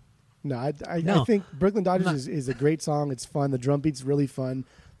 No, I think Brooklyn Dodgers is a great song. It's fun. The drum beat's really fun.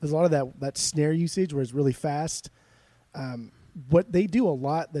 There's a lot of that snare usage where it's really fast. What they do a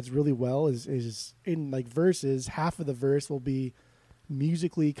lot that's really well is in like verses. Half of the verse will be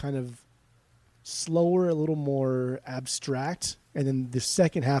musically kind of slower, a little more abstract, and then the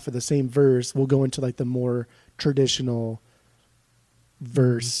second half of the same verse will go into like the more traditional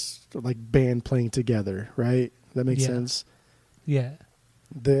verse, like band playing together, right? That makes sense. Yeah.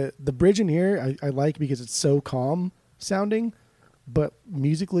 The bridge in here I like because it's so calm sounding, but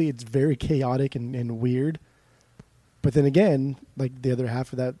musically it's very chaotic and weird. But then again, like the other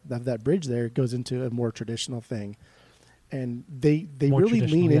half of that bridge there goes into a more traditional thing. And they really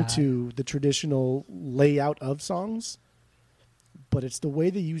lean into the traditional layout of songs, but it's the way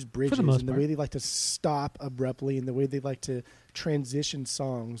they use bridges and the way they like to stop abruptly and the way they like to transition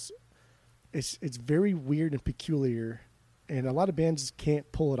songs. It's very weird and peculiar, and a lot of bands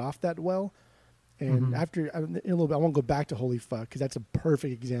can't pull it off that well. And after in a little bit, I won't go back to Holy Fuck because that's a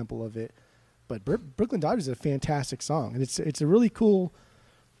perfect example of it. But Brooklyn Dodgers is a fantastic song, and it's a really cool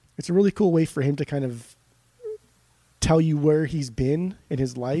way for him to kind of tell you where he's been in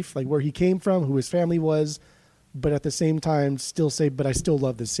his life, like where he came from, who his family was, but at the same time still say, but I still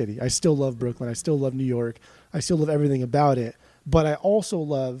love this city. I still love Brooklyn. I still love New York. I still love everything about it. But I also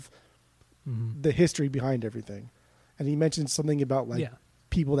love the history behind everything. And he mentioned something about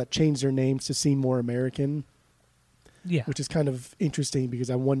people that change their names to seem more American, which is kind of interesting because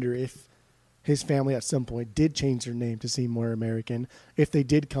I wonder if his family at some point did change their name to seem more American, if they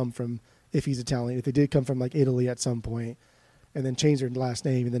did come from, if he's Italian, if they did come from like Italy at some point and then changed their last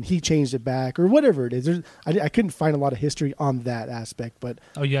name and then he changed it back or whatever it is. I couldn't find a lot of history on that aspect, but...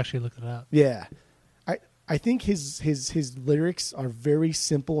 Oh, you actually looked it up? Yeah. I think his lyrics are very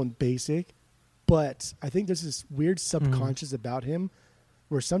simple and basic, but I think there's this weird subconscious about him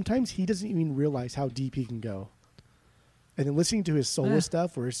where sometimes he doesn't even realize how deep he can go. And then listening to his solo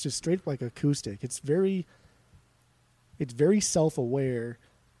stuff where it's just straight like acoustic, it's very self-aware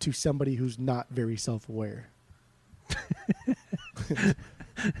to somebody who's not very self-aware.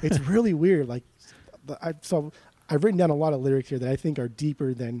 It's really weird. Like, I've written down a lot of lyrics here that I think are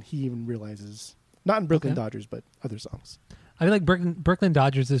deeper than he even realizes. Not in Brooklyn Dodgers, but other songs. I feel like Brooklyn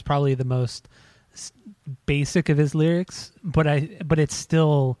Dodgers is probably the most basic of his lyrics, but it's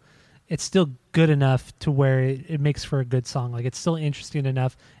still good enough to where it makes for a good song. Like, it's still interesting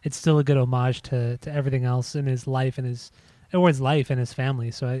enough. It's still a good homage to everything else in his life and his life and his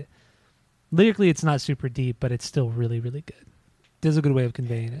family. So lyrically, it's not super deep, but it's still really, really good. There's a good way of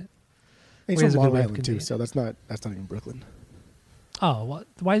conveying it. He's from Long Island too, so that's not even Brooklyn. Oh, well,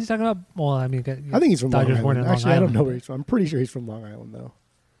 why is he talking about? Well, I mean, I think he's from Dodgers Long Island. Actually, Long I don't Island, know where he's from. I'm pretty sure he's from Long Island though.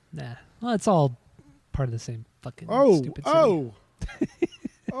 Nah, well, it's all part of the same fucking stupid city.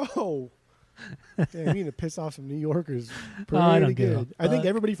 Oh. Yeah, you mean to piss off some New Yorkers? Pretty good. I think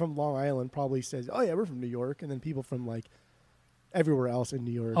everybody from Long Island probably says, "Oh yeah, we're from New York," and then people from like everywhere else in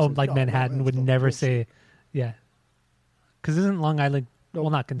New York. Oh, like Manhattan would never say, yeah, because isn't Long Island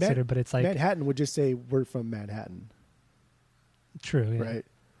not considered, but it's like Manhattan would just say we're from Manhattan. True, yeah. Right?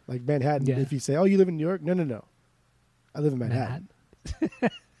 Like Manhattan. Yeah. If you say, "Oh, you live in New York," no, I live in Manhattan.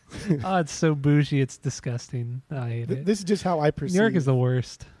 Oh, it's so bougie. It's disgusting. I hate it. This is just how I perceive. New York is the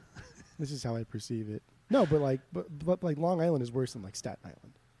worst. This is how I perceive it. No, but like Long Island is worse than like Staten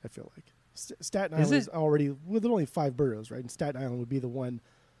Island. I feel like Staten Island is already with only 5 boroughs, right? And Staten Island would be the one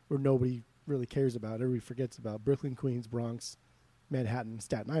where nobody really cares about. Everybody forgets about Brooklyn, Queens, Bronx, Manhattan,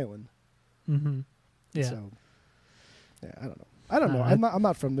 Staten Island. Mm-hmm. Yeah. So, yeah, I don't know. I'm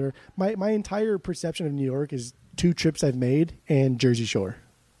not from there. My entire perception of New York is 2 trips I've made and Jersey Shore.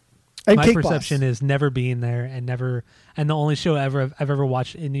 And my Cake perception Boss. is never being there and the only show I've ever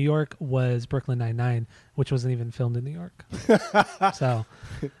watched in New York was Brooklyn Nine-Nine, which wasn't even filmed in New York. So,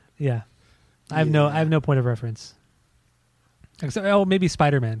 yeah, I have no point of reference. Except, maybe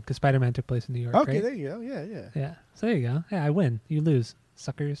Spider-Man, because Spider-Man took place in New York. Okay, right? there you go. Yeah. So there you go. Yeah, I win. You lose,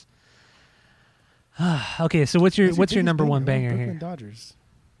 suckers. Okay, so what's your number one banger Brooklyn here? Dodgers.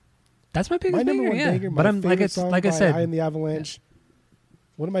 That's my biggest banger. Number one banger. But I'm like I said, I Am the Avalanche. Yeah.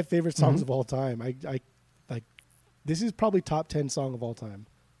 One of my favorite songs of all time. I like. This is probably top 10 song of all time.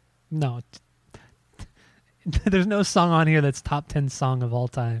 No, there's no song on here that's top 10 song of all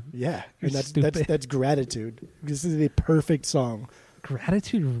time. Yeah, and that's Gratitude. This is a perfect song.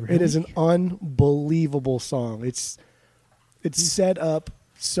 Gratitude. Really? It is an unbelievable song. It's set up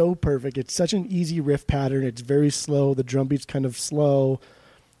so perfect. It's such an easy riff pattern. It's very slow. The drum beat's kind of slow,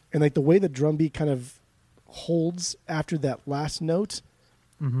 and like the way the drum beat kind of holds after that last note.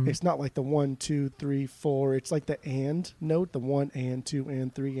 Mm-hmm. It's not like the 1, 2, 3, 4. It's like the and note, the 1 and 2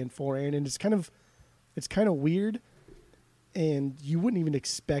 and 3 and 4 and it's kind of weird, and you wouldn't even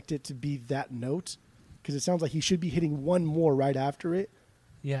expect it to be that note because it sounds like he should be hitting one more right after it.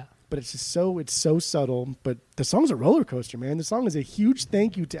 Yeah, but it's so subtle. But the song's a roller coaster, man. The song is a huge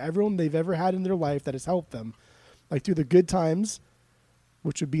thank you to everyone they've ever had in their life that has helped them, like through the good times,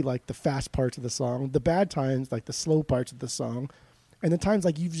 which would be like the fast parts of the song, the bad times, like the slow parts of the song. And the times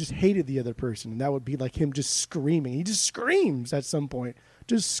like you've just hated the other person, and that would be like him just screaming. He just screams at some point.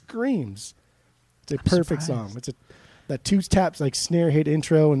 Just screams. It's a perfect song. that two taps like snare hit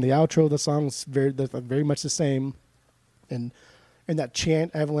intro and the outro of the song's very much the same, and that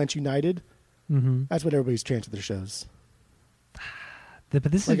chant Avalanche United. Mm-hmm. That's what everybody's chants at their shows. But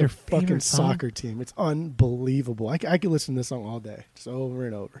this like is your fucking favorite song? soccer team. It's unbelievable. I could listen to this song all day, just over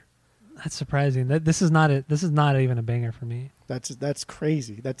and over. That's surprising. This is not even a banger for me. That's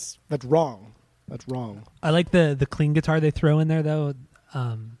crazy. That's wrong. That's wrong. I like the clean guitar they throw in there though.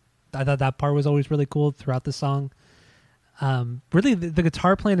 I thought that part was always really cool throughout the song. Really, the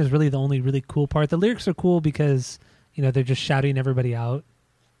guitar playing is really the only really cool part. The lyrics are cool because they're just shouting everybody out.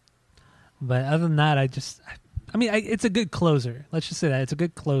 But other than that, it's a good closer. Let's just say that it's a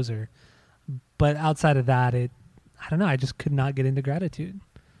good closer. But outside of that, I don't know. I just could not get into Gratitude.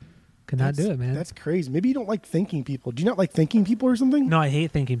 Could not do it, man. That's crazy. Maybe you don't like Thinking People. Do you not like Thinking People or something? No, I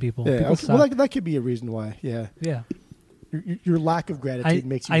hate Thinking People. Yeah, People okay. Well, that could be a reason why. Yeah. Yeah. Your lack of gratitude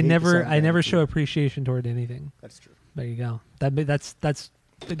makes you. I never show appreciation toward anything. That's true. There you go. That's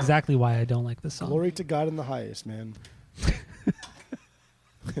exactly why I don't like this song. Glory to God in the highest, man.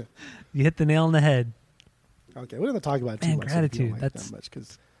 You hit the nail on the head. Okay, we're gonna talk about it too much. Gratitude. Like that much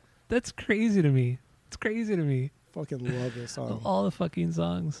because that's crazy to me. It's crazy to me. Fucking love this song. Of all the fucking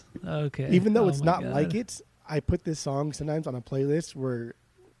songs. Okay. Even though it's not like it, I put this song sometimes on a playlist where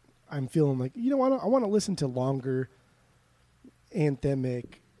I'm feeling like, I want to listen to longer anthemic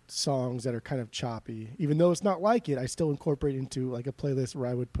songs that are kind of choppy. Even though it's not like it, I still incorporate into like a playlist where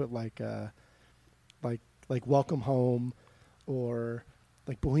I would put like Welcome Home or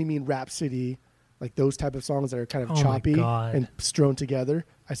like Bohemian Rhapsody, like those type of songs that are kind of choppy and strewn together.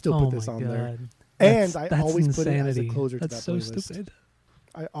 I still put this on there. And I always insanity. put it as a closer to that so playlist. Stupid.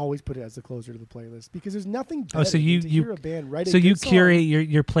 I always put it as a closer to the playlist because there's nothing better so than to hear a band write a so you good curate song.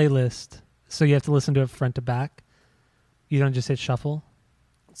 your playlist, so you have to listen to it front to back. You don't just hit shuffle.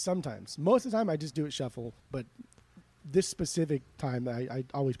 Sometimes, most of the time, I just do it shuffle. But this specific time, I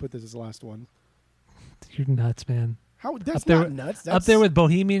always put this as the last one. You're nuts, man. How? That's not nuts. That's up there with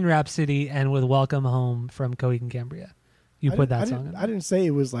Bohemian Rhapsody and with Welcome Home from Coheed and Cambria. You put that song in. I didn't say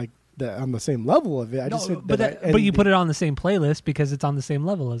it was like on the same level of it. I just said but you put it on the same playlist because it's on the same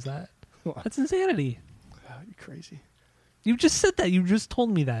level as that. That's insanity. Oh, you're crazy. You just said that. You just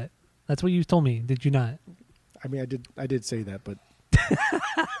told me that. That's what you told me. Did you not? I mean, I did say that, but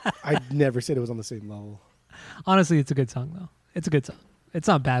I never said it was on the same level. Honestly, it's a good song though. It's a good song. It's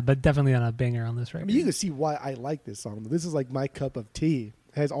not bad, but definitely not a banger on this record. I mean, you can see why I like this song. This is like my cup of tea.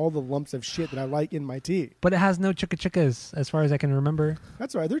 It has all the lumps of shit that I like in my tea. But it has no chicka chickas, as far as I can remember.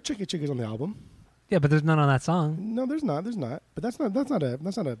 That's right. There are chicka chickas on the album. Yeah, but there's none on that song. No, there's not. There's not. But that's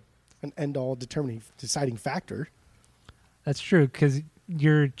not an end all deciding factor. That's true, because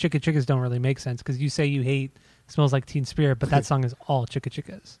your chicka chickas don't really make sense. Because you say you hate Smells Like Teen Spirit, but that song is all chicka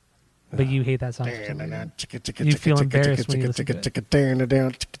chickas. But you hate that song. You feel embarrassed when you listen to it.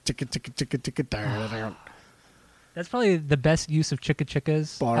 That's probably the best use of chicka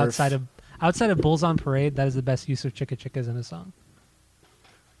chickas outside of Bulls on Parade. That is the best use of chicka chickas in a song.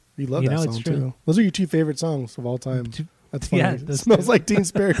 You love that song too. Those are your two favorite songs of all time. That's funny. Yeah, it Smells Like Teen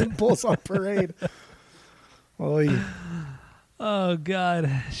Spirit and Bulls on Parade. Oh God!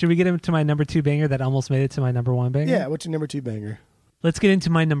 Should we get into my number 2 banger that almost made it to my number 1 banger? Yeah. What's your number 2 banger? Let's get into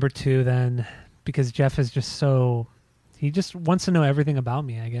my number 2 then, because Jeff is he just wants to know everything about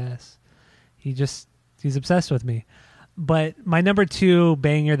me, I guess. He's obsessed with me. But my number 2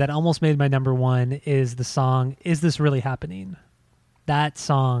 banger that almost made my number 1 is the song Is This Really Happening? That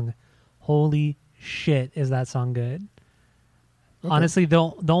song, holy shit, is that song good. Okay. Honestly,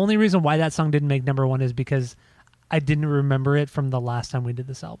 the only reason why that song didn't make number 1 is because I didn't remember it from the last time we did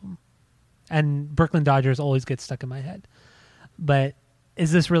this album. And Brooklyn Dodgers always gets stuck in my head. But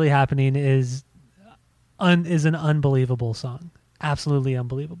Is This Really Happening is an unbelievable song. Absolutely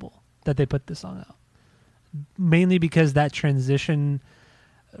unbelievable that they put this song out. Mainly because that transition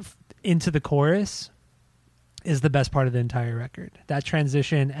into the chorus is the best part of the entire record. That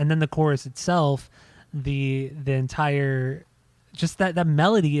transition, and then the chorus itself, the entire, just that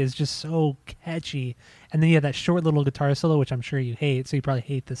melody is just so catchy. And then you have that short little guitar solo, which I'm sure you hate, so you probably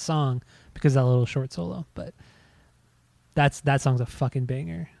hate this song because of that little short solo. But that song's a fucking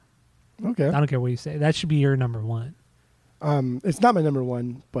banger. Okay. I don't care what you say. That should be your number 1. It's not my number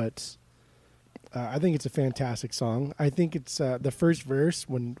 1, but I think it's a fantastic song. I think it's the first verse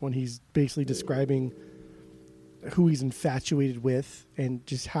when he's basically describing who he's infatuated with and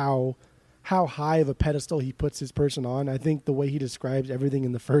just how high of a pedestal he puts his person on. I think the way he describes everything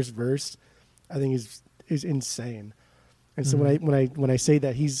in the first verse, I think is insane. And so when I say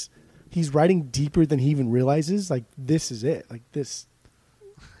that he's writing deeper than he even realizes, like this is it. Like this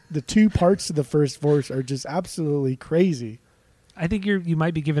the two parts of the first verse are just absolutely crazy. I think you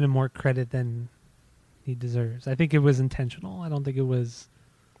might be giving him more credit than he deserves. I think it was intentional. I don't think it was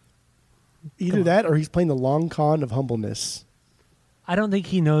either that or he's playing the long con of humbleness. I don't think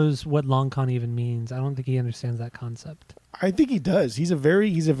he knows what long con even means. I don't think he understands that concept. I think he does. He's a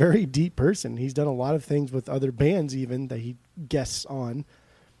very deep person. He's done a lot of things with other bands even that he guests on.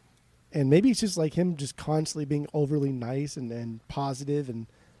 And maybe it's just like him just constantly being overly nice and positive and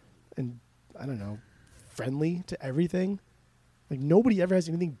I don't know, friendly to everything. Like nobody ever has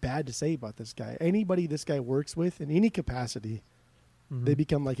anything bad to say about this guy. Anybody this guy works with in any capacity, they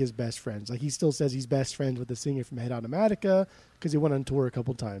become like his best friends. Like he still says he's best friends with the singer from Head Automatica because he went on tour a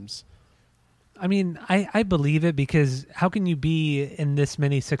couple times. I mean, I believe it because how can you be in this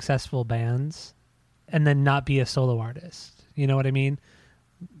many successful bands and then not be a solo artist? You know what I mean?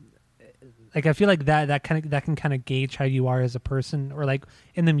 Like I feel like that can kind of gauge how you are as a person, or like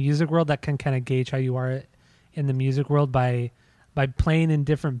in the music world that can kind of gauge how you are in the music world by playing in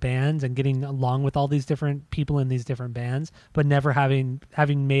different bands and getting along with all these different people in these different bands, but never having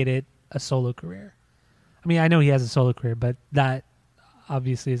made it a solo career. I mean, I know he has a solo career, but that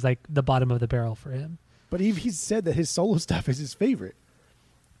obviously is like the bottom of the barrel for him. But he's said that his solo stuff is his favorite.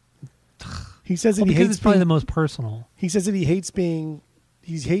 He says that because it's probably the most personal. He says that he hates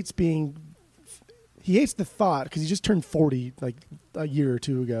the thought, because he just turned 40 like a year or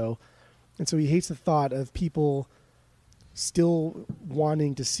two ago. And so he hates the thought of people still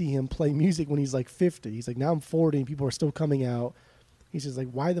wanting to see him play music when he's like 50. He's like, now I'm 40 and people are still coming out. He says,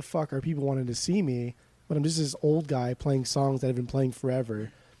 like, why the fuck are people wanting to see me when I'm just this old guy playing songs that I've been playing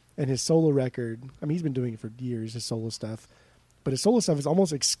forever? And his solo record, I mean, he's been doing it for years, his solo stuff. But his solo stuff is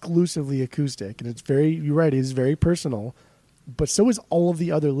almost exclusively acoustic. And it's you're right, it is very personal. But so is all of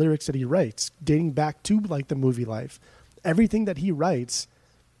the other lyrics that he writes, dating back to like the movie Life. Everything that he writes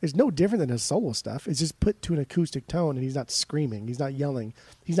is no different than his solo stuff. It's just put to an acoustic tone, and he's not screaming. He's not yelling.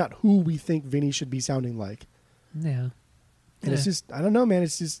 He's not who we think Vinny should be sounding like. Yeah. And it's just, I don't know, man.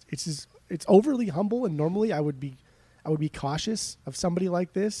 It's overly humble, and normally I would be cautious of somebody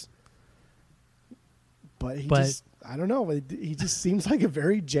like this. But I don't know. He just seems like a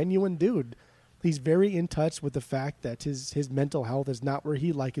very genuine dude. He's very in touch with the fact that his mental health is not where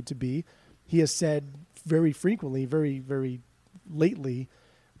he'd like it to be. He has said very frequently, very, very lately,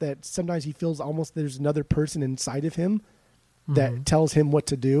 that sometimes he feels almost there's another person inside of him that tells him what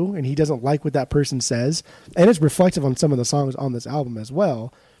to do, and he doesn't like what that person says. And it's reflective on some of the songs on this album as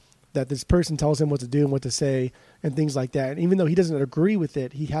well, that this person tells him what to do and what to say and things like that. And even though he doesn't agree with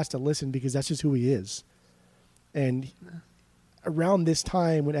it, he has to listen because that's just who he is. And around this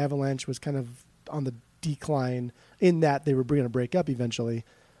time when Avalanche was kind of on the decline, in that they were going to break up eventually,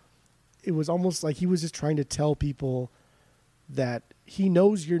 it was almost like he was just trying to tell people that he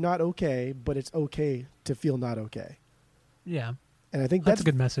knows you're not okay, but it's okay to feel not okay. Yeah. And I think that's a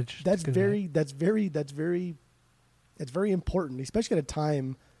good message. That's very important, especially at a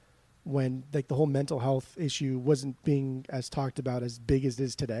time when like the whole mental health issue wasn't being as talked about as big as it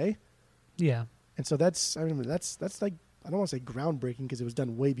is today. Yeah. And so that's like, I don't want to say groundbreaking because it was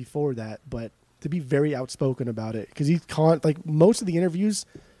done way before that, but to be very outspoken about it, because like most of the interviews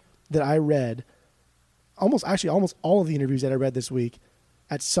that I read, almost all of the interviews that I read this week,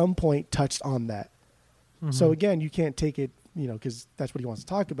 at some point touched on that. Mm-hmm. So again, you can't take it, because that's what he wants to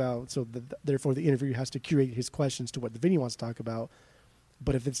talk about. So therefore, the interviewer has to curate his questions to what the Vinny wants to talk about.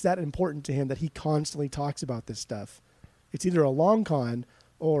 But if it's that important to him that he constantly talks about this stuff, it's either a long con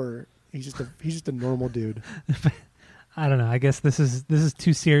or he's just a normal dude. I don't know. I guess this is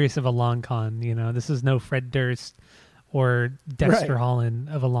too serious of a long con. This is no Fred Durst or Dexter Holland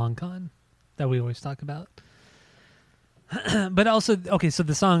of a long con that we always talk about. But also, okay, so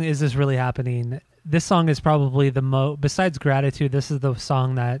the song "Is This Really Happening?" This song is probably the besides Gratitude, this is the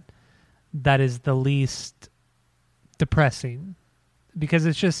song that is the least depressing, because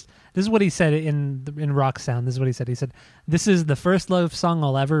it's just, this is what he said in Rock Sound. This is what he said. He said, "This is the first love song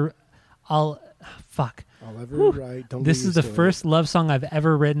I'll ever write. This is the first love song I've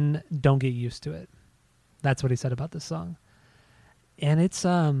ever written. Don't get used to it." That's what he said about this song. And it's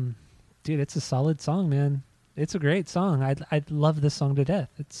dude, it's a solid song, man. It's a great song. I love this song to death.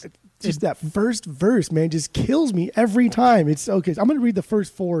 It's just that first verse, man, just kills me every time. It's okay. I'm going to read the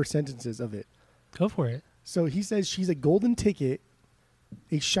first 4 sentences of it. Go for it. So he says, "She's a golden ticket,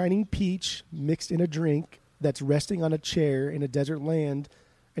 a shining peach mixed in a drink that's resting on a chair in a desert land,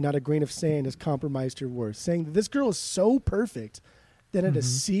 and not a grain of sand has compromised her worth." Saying that this girl is so perfect that in a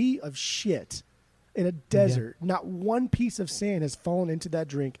sea of shit, in a desert, not one piece of sand has fallen into that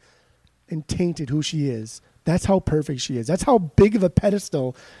drink and tainted who she is. That's how perfect she is. That's how big of a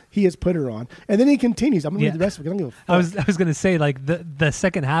pedestal he has put her on. And then he continues. I'm gonna read the rest of it. I don't give a fuck. I was gonna say, like, the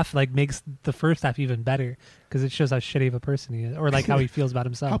second half like makes the first half even better because it shows how shitty of a person he is, or like how he feels about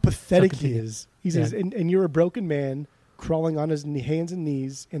himself. How pathetic he is. He says, and you're a broken man crawling on his hands and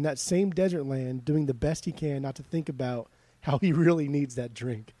knees in that same desert land, doing the best he can not to think about how he really needs that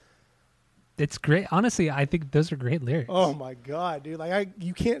drink. It's great. Honestly, I think those are great lyrics. Oh my God, dude! Like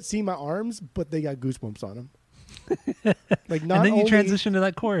you can't see my arms, but they got goosebumps on them. Like not. And then you transition to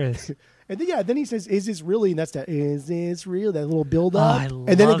that chorus. And then he says, "Is this really?" And that's that. Is this real? That little build up. And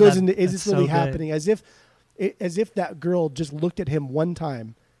then it goes into, "Is this really happening?" As if that girl just looked at him one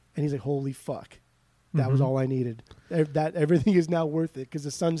time, and he's like, "Holy fuck, that was all I needed. That everything is now worth it because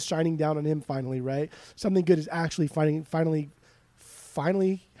the sun's shining down on him finally. Right? Something good is actually finally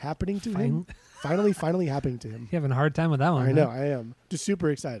happening to him." Finally happening to him. You're having a hard time with that one. I know, I am. Just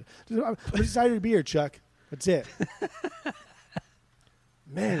super excited. I'm excited to be here, Chuck. That's it.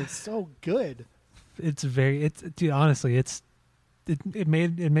 Man, it's so good. Dude, honestly, it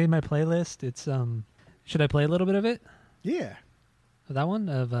made my playlist. It's should I play a little bit of it? Yeah. That one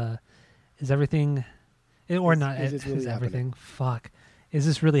of is everything or not is really everything. Fuck. Is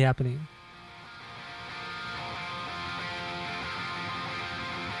this really happening?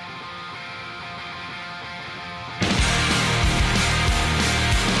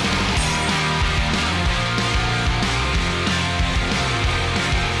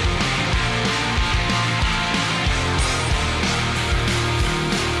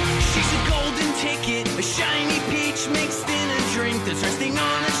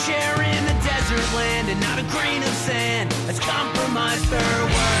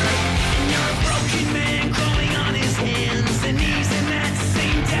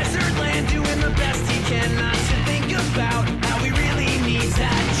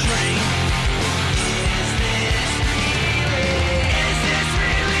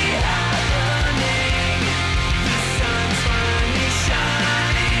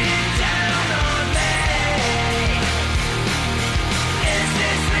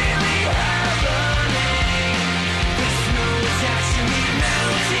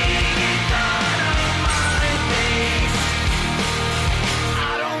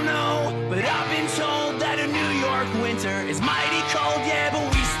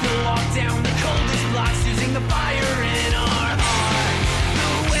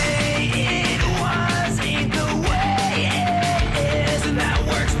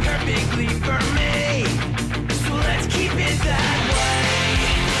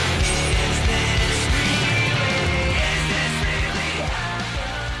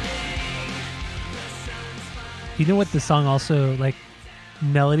 You know what the song also, like,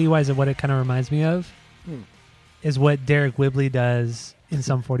 melody-wise, and what it kind of reminds me of is what Derek Whibley does in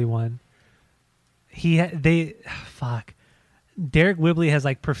Sum 41. Derek Whibley has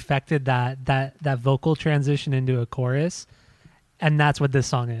like perfected that vocal transition into a chorus, and that's what this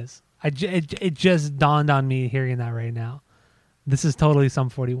song is. It just dawned on me hearing that right now. This is totally Sum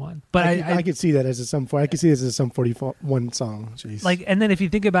 41. But I could see that as a Sum 40. I could see this as a Sum 41 song. Jeez. Like, and then if you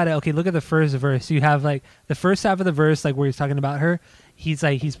think about it, okay, look at the first verse. You have like the first half of the verse, like where he's talking about her. He's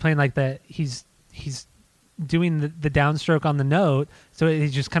playing like he's doing the downstroke on the note, so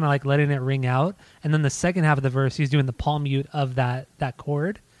he's just kind of like letting it ring out. And then the second half of the verse, he's doing the palm mute of that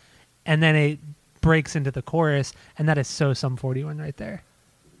chord, and then it breaks into the chorus, and that is so Sum 41 right there.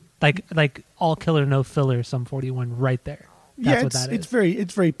 Like all killer no filler Sum 41 right there. That's what that is.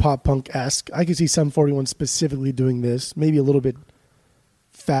 It's very pop punk-esque. I can see Sum 41 specifically doing this, maybe a little bit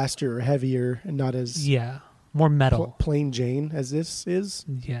faster or heavier, and not as more metal, plain Jane as this is.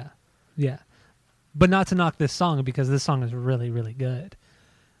 Yeah. But not to knock this song, because this song is really, really good.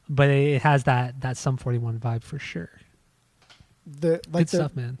 But it has that Sum 41 vibe for sure. Good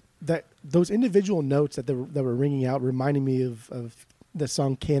stuff, man. Those individual notes that were ringing out reminding me of the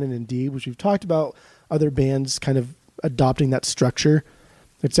song Canon in D, which we've talked about other bands kind of adopting that structure.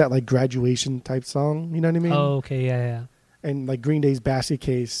 It's that like graduation type song, you know what I mean? Oh, okay, yeah. And like Green Day's Basket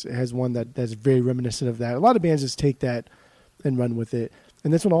Case has one that's very reminiscent of that. A lot of bands just take that and run with it,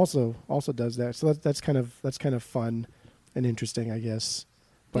 and this one also does that. So that's kind of fun and interesting, I guess.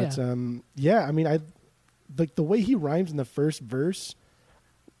 But I mean, I like the way he rhymes in the first verse,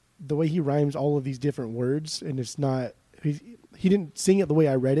 the way he rhymes all of these different words, and it's not he didn't sing it the way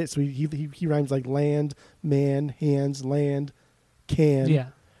I read it, so he rhymes like land, man, hands, land, can. Yeah.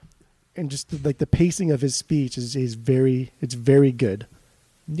 And just like the pacing of his speech is very good.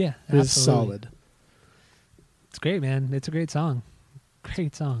 Yeah, it is solid. It's great, man. It's a great song.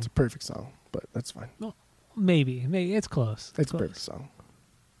 Great song. It's a perfect song, but that's fine. Well, maybe it's close. It's a perfect song.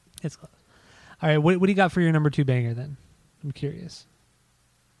 It's close. All right, what do you got for your number 2 banger then? I'm curious.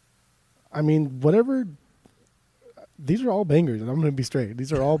 I mean, whatever. These are all bangers, and I'm going to be straight.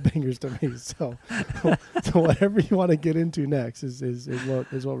 These are all bangers to me. So whatever you want to get into next is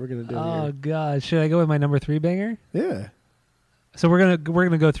what we're going to do. Oh here. God, should I go with my number 3 banger? Yeah. So we're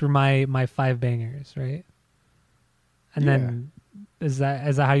gonna go through my 5 bangers, right? And then is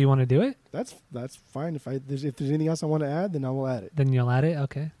that how you want to do it? That's fine. If there's anything else I want to add, then I will add it. Then you'll add it.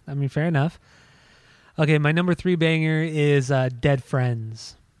 Okay. I mean, fair enough. Okay, my number 3 banger is "Dead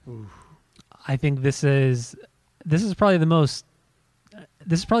Friends." Ooh. I think this is probably the most.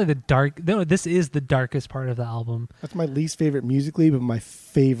 This is probably this is the darkest part of the album. That's my least favorite musically, but my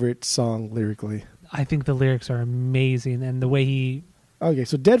favorite song lyrically. I think the lyrics are amazing, and the way he. Okay,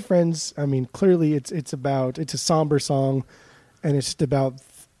 so "Dead Friends." I mean, clearly it's a somber song, and it's just about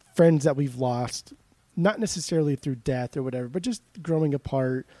friends that we've lost, not necessarily through death or whatever, but just growing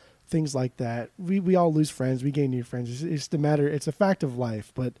apart, things like that. We all lose friends, we gain new friends. It's the matter. It's a fact of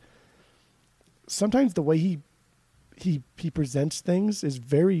life, but sometimes the way he presents things is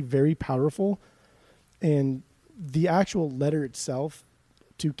very, very powerful, and the actual letter itself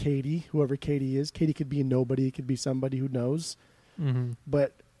to Katie, whoever Katie is. Katie could be a nobody. It could be somebody who knows. Mm-hmm.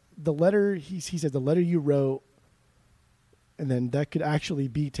 But the letter, he said, the letter you wrote, and then that could actually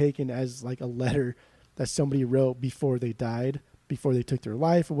be taken as like a letter that somebody wrote before they died, before they took their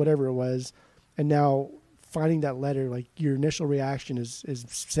life or whatever it was. And now finding that letter, like your initial reaction is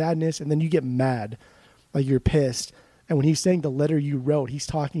sadness, and then you get mad, like you're pissed. And when he's saying the letter you wrote, he's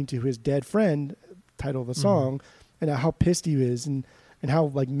talking to his dead friend, title of the song, and how pissed he is, and how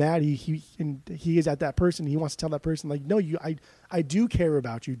like mad he is at that person. He wants to tell that person, like, no, I do care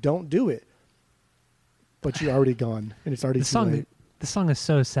about you. Don't do it. But you're already gone, and it's already too late. The song is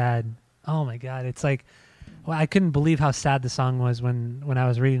so sad. Oh my God, it's like, well, I couldn't believe how sad the song was when I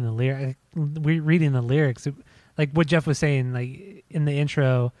was reading the lyrics. Like what Jeff was saying, like in the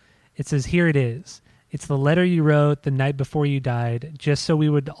intro, it says, "Here it is. It's the letter you wrote the night before you died, just so we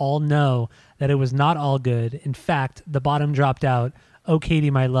would all know that it was not all good. In fact, the bottom dropped out. Oh,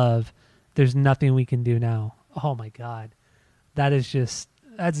 Katie, my love, there's nothing we can do now." Oh my God. That's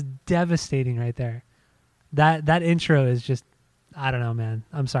devastating right there. That intro is just, I don't know, man.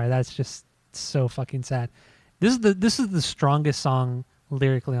 I'm sorry. That's just so fucking sad. This is the strongest song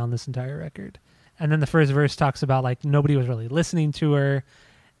lyrically on this entire record. And then the first verse talks about like nobody was really listening to her.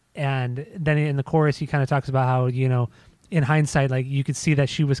 And then in the chorus, he kind of talks about how, you know, in hindsight, like you could see that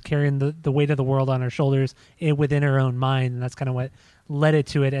she was carrying the weight of the world on her shoulders within her own mind. And that's kind of what led it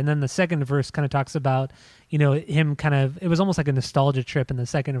to it. And then the second verse kind of talks about, you know, him kind of, it was almost like a nostalgia trip in the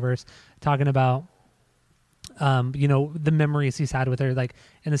second verse, talking about, you know, the memories he's had with her. Like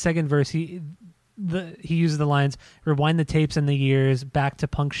in the second verse, he uses the lines, "Rewind the tapes and the years, back to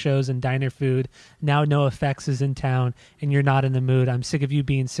punk shows and diner food. Now No Effects is in town and you're not in the mood. I'm sick of you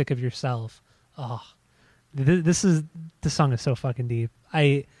being sick of yourself." Oh, the song is so fucking deep.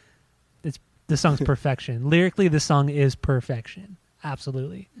 The song's perfection. Lyrically, the song is perfection.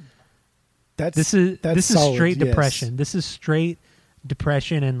 Absolutely. This is solid, straight yes. depression. This is straight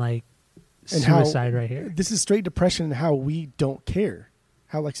depression and like suicide right here. This is straight depression and how we don't care.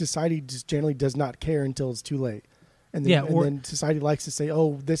 How like society just generally does not care until it's too late. And then, then society likes to say,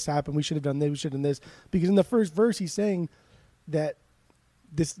 "Oh, this happened. We should have done this. We should have done this." Because in the first verse, he's saying that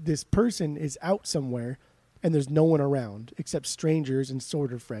this person is out somewhere and there's no one around except strangers and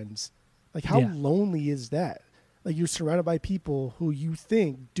sort of friends. Like how lonely is that? Like you're surrounded by people who you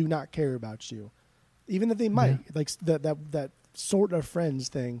think do not care about you, even if they might. Like that sort of friends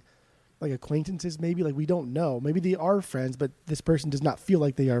thing. Like acquaintances, maybe, like we don't know. Maybe they are friends, but this person does not feel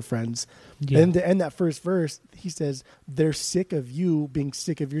like they are friends. Yeah. And to end that first verse, he says, "They're sick of you being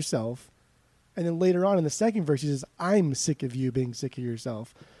sick of yourself." And then later on in the second verse, he says, "I'm sick of you being sick of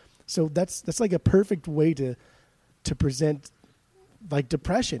yourself." So that's like a perfect way to present like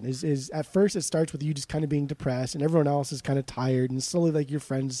depression. Is at first it starts with you just kind of being depressed, and everyone else is kind of tired, and slowly like your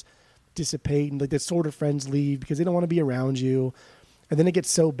friends dissipate, and like the sort of friends leave because they don't want to be around you. And then it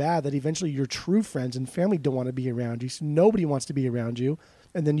gets so bad that eventually your true friends and family don't want to be around you. So nobody wants to be around you.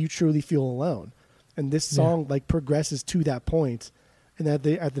 And then you truly feel alone. And this song like progresses to that point. And at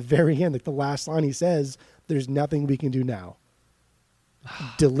the very end, like the last line, he says, "There's nothing we can do now."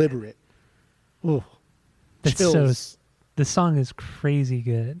 Deliberate. Ooh. That's the song is crazy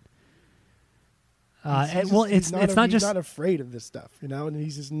good. He's not afraid of this stuff, you know, and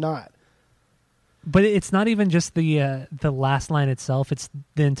he's just not. But it's not even just the last line itself. It's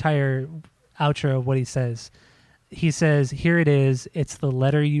the entire outro of what he says. He says, "Here it is. It's the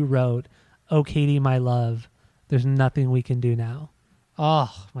letter you wrote. Oh, Katie, my love. There's nothing we can do now."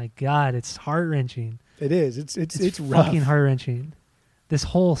 Oh my God, it's heart wrenching. It is. It's rough. Fucking heart wrenching. This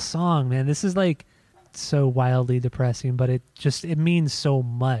whole song, man. This is like so wildly depressing, but it means so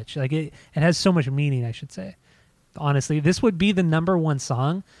much. Like it has so much meaning, I should say. Honestly, this would be the number one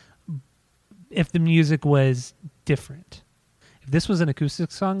song if the music was different. If this was an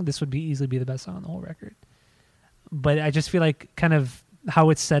acoustic song, this would easily be the best song on the whole record. But I just feel like kind of how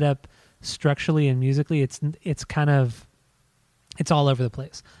it's set up structurally and musically, it's all over the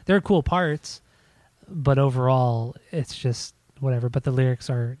place. There are cool parts, but overall, it's just whatever. But the lyrics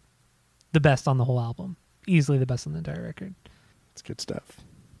are the best on the whole album. Easily the best on the entire record. It's good stuff.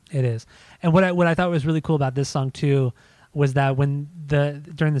 It is. And what I thought was really cool about this song too was that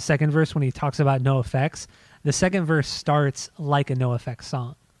during the second verse when he talks about NoFX, the second verse starts like a NoFX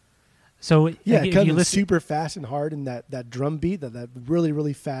song. So yeah, it comes super fast and hard, and that drum beat, that really,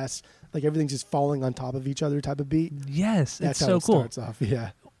 really fast, like everything's just falling on top of each other type of beat. Yes, that's it's how so cool. Starts off.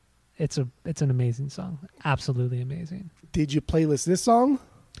 Yeah, it's an amazing song. Absolutely amazing. Did you playlist this song?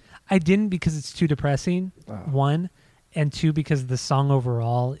 I didn't because it's too depressing. One, and two because the song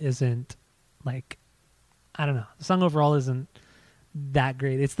overall isn't like, I don't know. The song overall isn't that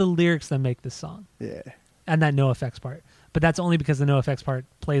great. It's the lyrics that make this song. Yeah. And that NoFX part. But that's only because the NoFX part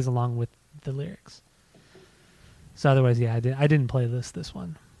plays along with the lyrics. So otherwise, yeah, I didn't play this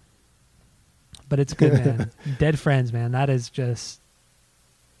one. But it's good, man. Dead Friends, man. That is just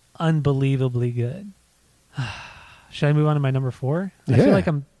unbelievably good. Should I move on to my number 4? Yeah. I feel like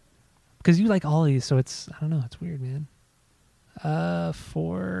because you like all these, so it's, I don't know, it's weird, man.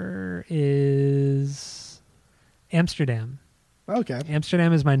 4 is Amsterdam. Okay.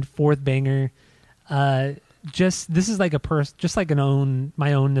 Amsterdam is my 4th banger. This is like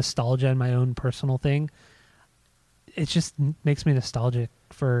my own nostalgia and my own personal thing. It just makes me nostalgic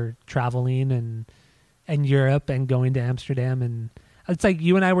for traveling and Europe and going to Amsterdam. And it's like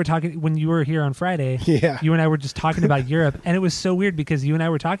you and I were talking when you were here on Friday. Yeah. You and I were just talking about Europe, and it was so weird because you and I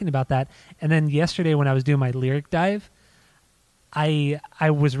were talking about that. And then yesterday when I was doing my lyric dive, I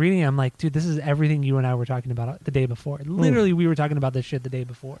was reading. I'm like, dude, this is everything you and I were talking about the day before. Literally, we were talking about this shit the day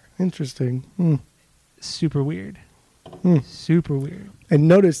before. Interesting. Super weird. Super weird. And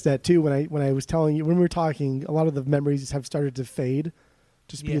notice that too when I was telling you when we were talking, a lot of the memories have started to fade,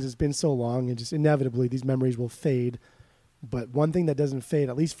 just because it's been so long, and just inevitably these memories will fade. But one thing that doesn't fade,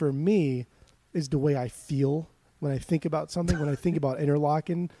 at least for me, is the way I feel when I think about something. When I think about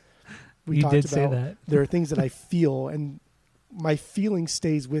Interlaken, you did say that. There are things that I feel, and my feeling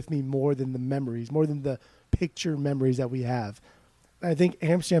stays with me more than the memories, more than the picture memories that we have. I think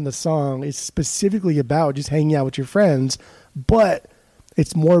Amsterdam, the song, is specifically about just hanging out with your friends, but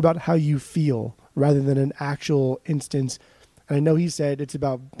it's more about how you feel rather than an actual instance. And I know he said it's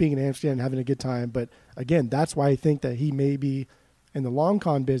about being in Amsterdam and having a good time, but again, that's why I think that he may be in the long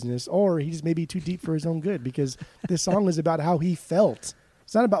con business, or he just may be too deep for his own good, because this song is about how he felt.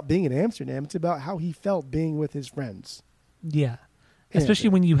 It's not about being in Amsterdam. It's about how he felt being with his friends. Yeah. Especially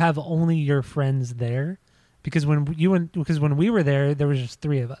when you have only your friends there. Because when we were there was just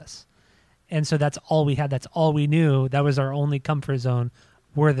 3 of us. And so that's all we had. That's all we knew. That was our only comfort zone,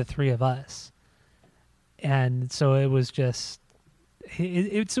 were the 3 of us. And so it was just,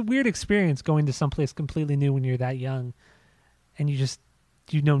 it's a weird experience going to someplace completely new when you're that young and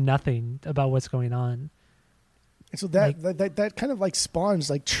you know nothing about what's going on. And so that kind of like spawns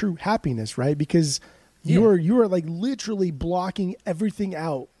like true happiness, right? Because you are like literally blocking everything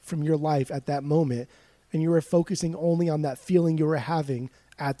out from your life at that moment. And you were focusing only on that feeling you were having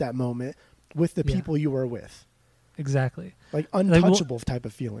at that moment with the people you were with. Exactly. Like untouchable type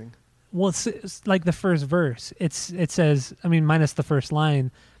of feeling. Well, it's like the first verse. It says, I mean, minus the first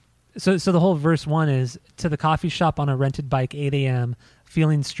line. So the whole verse 1 is, to the coffee shop on a rented bike, 8 a.m.,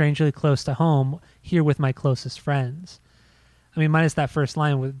 feeling strangely close to home, here with my closest friends. I mean, minus that first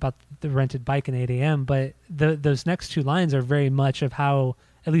line about the rented bike and 8 a.m., but those next 2 lines are very much of how,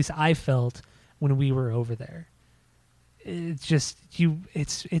 at least I felt, when we were over there. It's just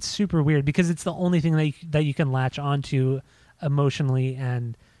it's super weird because it's the only thing that you can latch onto emotionally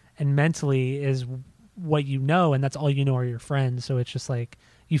and mentally is what you know, and that's all you know are your friends. So it's just like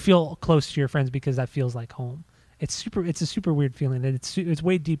you feel close to your friends because that feels like home. It's a super weird feeling, and it's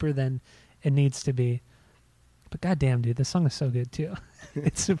way deeper than it needs to be. But goddamn, dude, this song is so good too.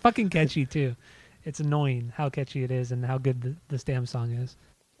 It's fucking catchy too. It's annoying how catchy it is and how good this damn song is.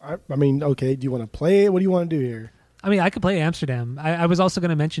 I mean, okay, do you want to play it? What do you want to do here? I mean, I could play Amsterdam. I was also going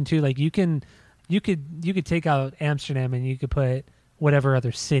to mention too, like you could take out Amsterdam and you could put whatever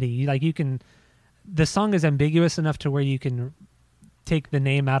other city. Like the song is ambiguous enough to where you can take the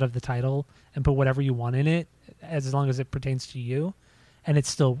name out of the title and put whatever you want in it, as long as it pertains to you. and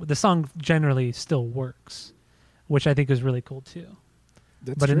the song generally still works, which I think is really cool too.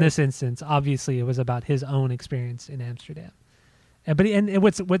 But in this instance, obviously, it was about his own experience in Amsterdam. And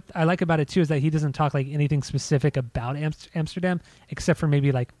what I like about it too is that he doesn't talk like anything specific about Amsterdam, except for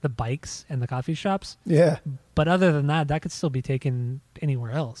maybe like the bikes and the coffee shops. Yeah. But other than that, that could still be taken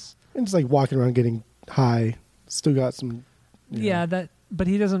anywhere else. And just like walking around getting high, still got some. Yeah, but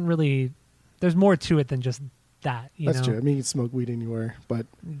he doesn't really. There's more to it than just that. That's true. I mean, you can smoke weed anywhere, but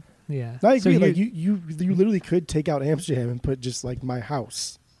yeah, I agree. Like you literally could take out Amsterdam and put just like my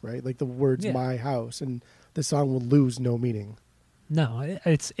house, right? Like the words "my house," and the song will lose no meaning. No,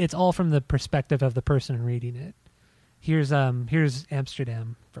 it's all from the perspective of the person reading it. Here's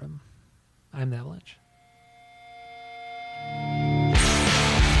Amsterdam from I'm the Avalanche.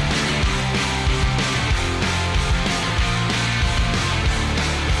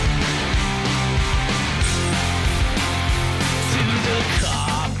 To the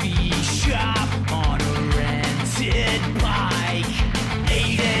coffee shop on a rented bike,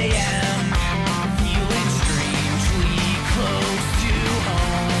 8 a.m. feeling strangely close to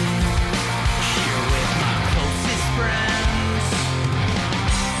home. Here with my closest friends.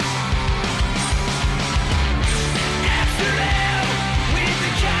 Amsterdam with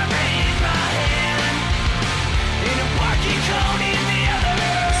the camera in my hand, in a parking cone in the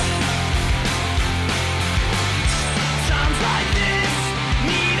other. Times like this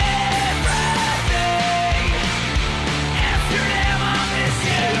need everything. Amsterdam, I miss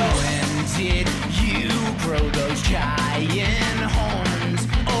you. When did you grow those giant horns?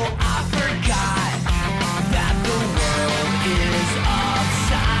 Oh, I forgot that the world is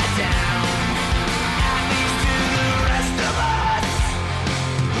upside down. At least to the rest of us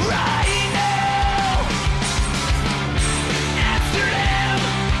right now. Amsterdam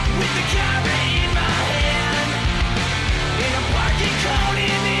with the camera in my hand, in a parking cone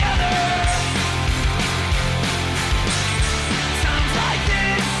in the other. Times like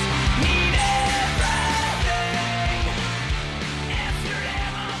this need everything.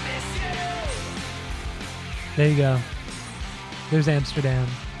 Amsterdam, I'll miss you. There you go. There's Amsterdam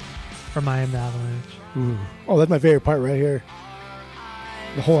from I Am the Avalanche. Ooh. Oh, that's my favorite part right here.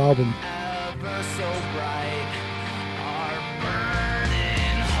 The whole album. Ever so bright are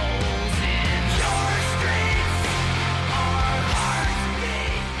burning holes in your streets. Our hearts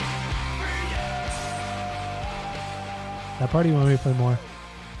beat for you. That party, you want me to play more?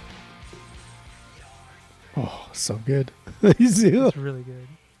 Oh, so good. You see? It's really good.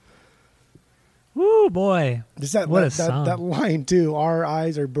 Woo, boy. Just that, What a that, song. that line too. Our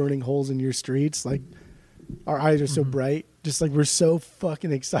eyes are burning holes in your streets. Like our eyes are so bright. Just like we're so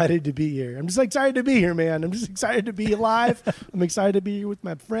fucking excited to be here. I'm just excited to be here, man. I'm just excited to be alive. I'm excited to be here with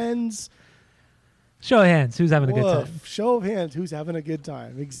my friends. Show of hands. Who's having a good Whoa. time? Show of hands. Who's having a good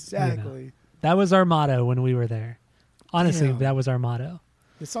time? Exactly. That was our motto when we were there. Honestly, Damn. that was our motto.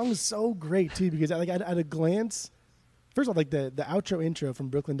 The song is so great too because like at a glance, first of all, like the outro intro from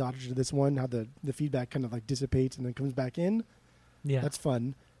Brooklyn Dodgers to this one, how the feedback kind of like dissipates and then comes back in. Yeah. That's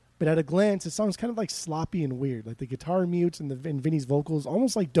fun. But at a glance, the song's kind of like sloppy and weird. Like the guitar mutes and Vinny's vocals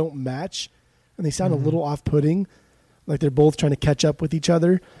almost like don't match, and they sound a little off-putting. Like they're both trying to catch up with each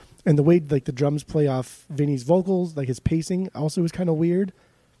other, and the way like the drums play off Vinny's vocals, like his pacing, also is kind of weird.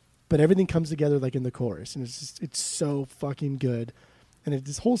 But everything comes together like in the chorus, and it's so fucking good. And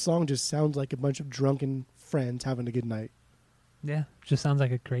this whole song just sounds like a bunch of drunken friends having a good night. Yeah. Just sounds like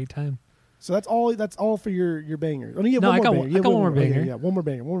a great time. So that's all for your bangers. Oh, you have No, one I more got banger. one- You I have got one more okay, banger. yeah, one more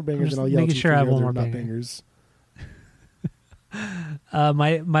banger. One more bangers, just and I'll yell at making you sure for I have your one other more not banger. bangers.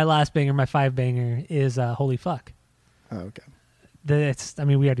 My last banger, my 5 banger is Holy Fuck. Oh, okay.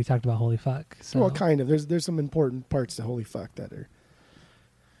 We already talked about Holy Fuck. So. Well, kind of. There's some important parts to Holy Fuck that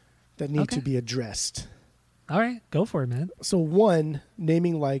need Okay. to be addressed. All right, go for it, man. So one,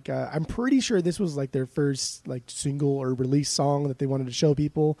 naming like I'm pretty sure this was like their first like single or release song that they wanted to show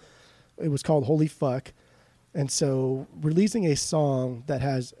people. It was called Holy Fuck. And so releasing a song that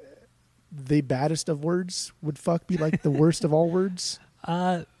has the baddest of words, would fuck be like the worst of all words?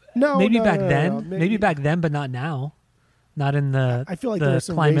 No, Maybe back then. Maybe back then, but not now. Not in the I feel like the there are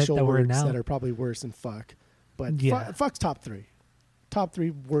some climate racial that we're in words now. that are probably worse than fuck. But Yeah. fuck's top 3. Top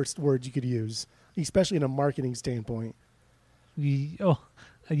 3 worst words you could use, especially in a marketing standpoint. In a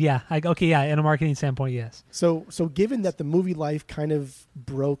marketing standpoint, yes. So given that the movie life kind of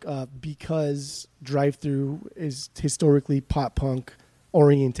broke up because Drive-Thru is historically pop punk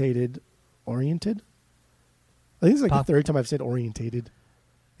oriented? I think it's like the third time I've said orientated.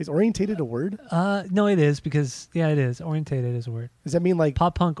 Is orientated a word? No, it is because it is. Orientated is a word. Does that mean like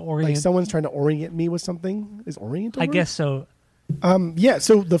Pop punk like orient. someone's trying to orient me with something? Is orient a I word? guess so. Yeah.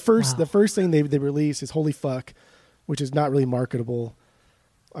 So the first thing they release is Holy Fuck, which is not really marketable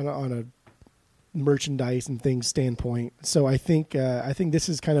on a merchandise and things standpoint. So I think this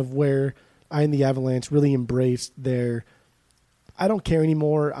is kind of where I and the Avalanche really embraced their I don't care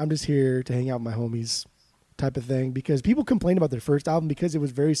anymore. I'm just here to hang out with my homies type of thing, because people complain about their first album because it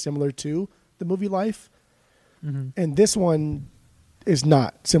was very similar to the movie Life. Mm-hmm. And this one is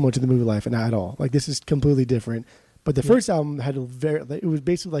not similar to the movie Life at all. Like, this is completely different. But the first album had it was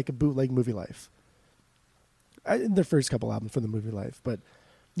basically like a bootleg movie Life. The first couple albums from the movie Life, but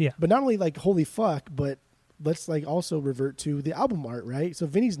not only like Holy Fuck, but let's like also revert to the album art, right? So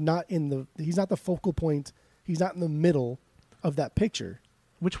Vinny's he's not the focal point. He's not in the middle of that picture.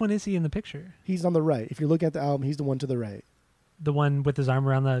 Which one is he in the picture? He's on the right. If you're looking at the album, he's the one to the right. The one with his arm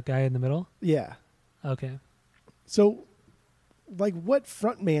around the guy in the middle? Yeah. Okay. So, like, what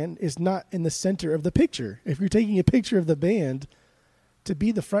frontman is not in the center of the picture? If you're taking a picture of the band, to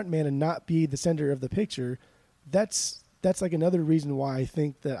be the frontman and not be the center of the picture, that's like another reason why I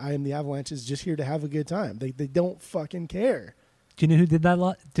think that I Am the Avalanche is just here to have a good time. They don't fucking care. Do you know who did that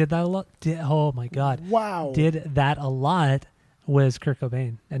a lot? Oh my God. Wow. Did that a lot was Kurt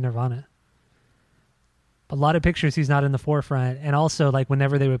Cobain and Nirvana. A lot of pictures he's not in the forefront. And also, like,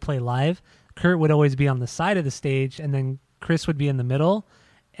 whenever they would play live, Kurt would always be on the side of the stage, and then Chris would be in the middle,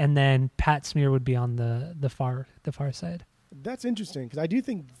 and then Pat Smear would be on the far side. That's interesting, because I do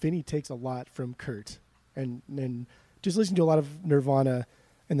think Vinny takes a lot from Kurt. And just listening to a lot of Nirvana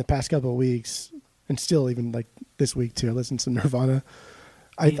in the past couple of weeks, and still even like this week too, I listened to some Nirvana.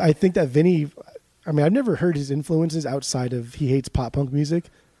 I think that Vinny, I mean, I've never heard his influences outside of he hates pop punk music,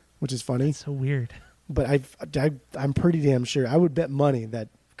 which is funny. That's so weird. But I'm pretty damn sure. I would bet money that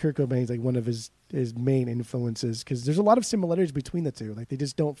Kurt Cobain's like one of his main influences, because there's a lot of similarities between the two. Like, they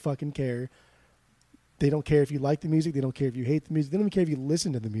just don't fucking care. They don't care if you like the music. They don't care if you hate the music. They don't even care if you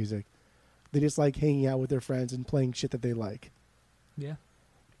listen to the music. They just like hanging out with their friends and playing shit that they like. Yeah.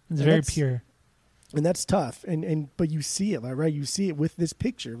 It's very pure. And that's tough. But you see it, right? You see it with this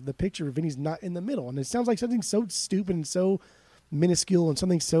picture. The picture of Vinny's not in the middle. And it sounds like something so stupid and so minuscule and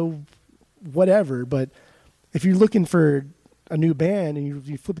something so whatever. But if you're looking for a new band and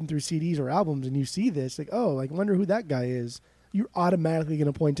you're flipping through CDs or albums and you see this, like, oh, like, wonder who that guy is, you're automatically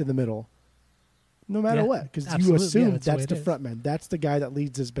going to point to the middle. No matter what. Because you assume that's the frontman. That's the guy that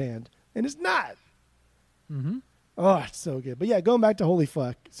leads this band. And it's not. Mm-hmm. Oh, it's so good. But yeah, going back to Holy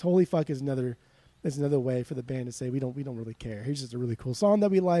Fuck. Holy Fuck is another way for the band to say we don't really care. Here's just a really cool song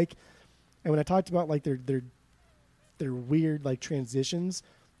that we like. And when I talked about like their weird like transitions,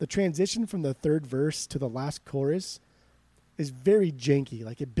 the transition from the third verse to the last chorus is very janky.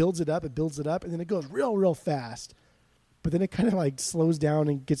 Like, it builds it up, and then it goes real fast. But then it kind of like slows down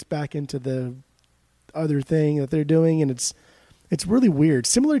and gets back into the other thing that they're doing, and it's really weird.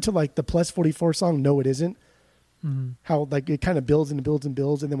 Similar to like the Plus 44 song No It Isn't. Mm-hmm. How like it kind of builds and builds and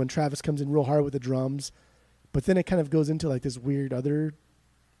builds, and then when Travis comes in real hard with the drums, but then it kind of goes into like this weird other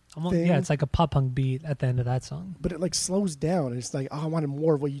thing. Yeah, it's like a pop punk beat at the end of that song. But it like slows down, and it's like, oh, I wanted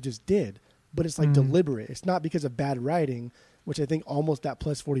more of what you just did. But it's like deliberate. It's not because of bad writing, which I think almost that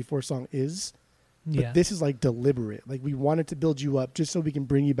Plus 44 song is. But this is like deliberate. Like, we wanted to build you up just so we can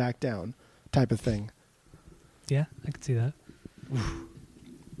bring you back down type of thing. Yeah, I can see that.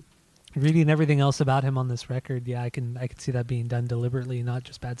 Reading everything else about him on this record, yeah, I can see that being done deliberately, not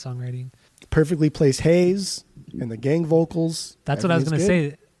just bad songwriting. Perfectly placed Haze and the gang vocals. That's what I was going to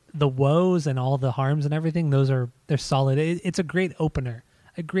say. The woes and all the harms and everything, they're solid. It's a great opener,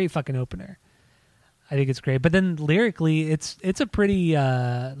 a great fucking opener. I think it's great. But then lyrically, it's a pretty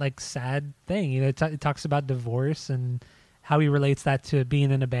like sad thing. You know, it talks about divorce and how he relates that to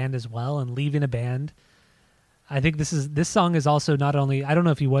being in a band as well and leaving a band. I think this song is also not only, I don't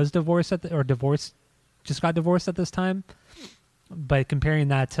know if he was divorced just got divorced at this time, but comparing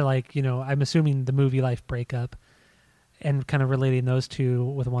that to, like, you know, I'm assuming the movie Life breakup and kind of relating those two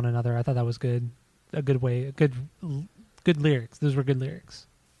with one another. I thought that was good. A good way, good lyrics. Those were good lyrics.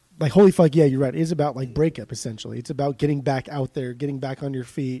 Like, Holy Fuck, yeah, you're right. It is about like breakup, essentially. It's about getting back out there, getting back on your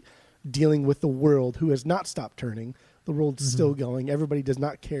feet, dealing with the world who has not stopped turning. The world's still going. Everybody does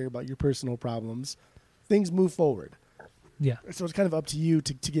not care about your personal problems. Things move forward. Yeah. So it's kind of up to you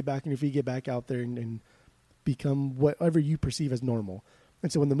to get back on your feet, get back out there and become whatever you perceive as normal.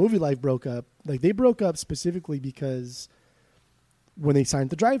 And so when the movie Life broke up, like, they broke up specifically because when they signed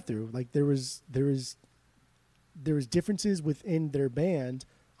the Drive-Thru, like, there was differences within their band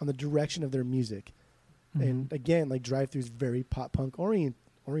on the direction of their music. Mm-hmm. And again, like, Drive-Thru is very pop punk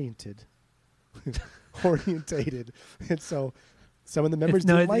oriented. Orientated. And so some of the members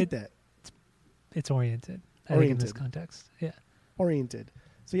didn't like that. It's oriented. I think in this context. Yeah. oriented.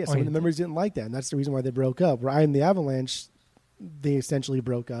 So yeah, some of the members didn't like that, and that's the reason why they broke up. Where I Am the Avalanche, they essentially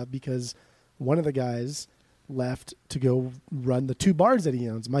broke up because one of the guys left to go run the 2 bars that he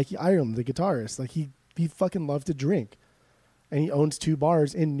owns. Mikey Ireland, the guitarist, like he fucking loved to drink, and he owns 2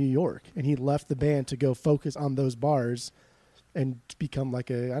 bars in New York, and he left the band to go focus on those bars and become like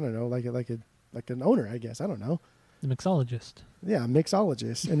an owner, I guess. I don't know. The mixologist. Yeah, a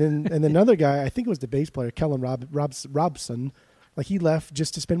mixologist. And then another guy, I think it was the bass player, Kellen Robson, like he left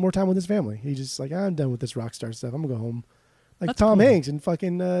just to spend more time with his family. He just like, I'm done with this rock star stuff. I'm gonna go home. Like that's Tom Hanks and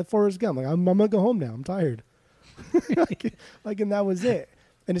fucking Forrest Gump. Like I'm gonna go home now. I'm tired. and that was it.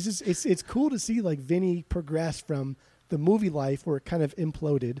 And it's just it's cool to see like Vinny progress from the movie life where it kind of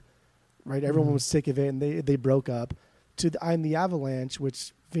imploded, right? Everyone was sick of it and they broke up, to the I'm the Avalanche,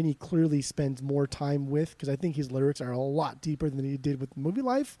 which Vinny clearly spends more time with, because I think his lyrics are a lot deeper than he did with movie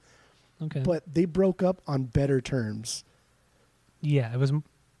life. Okay. But they broke up on better terms. Yeah, it was,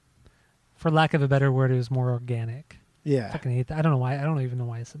 for lack of a better word, it was more organic. Yeah. I fucking hate that. I don't know why. I don't even know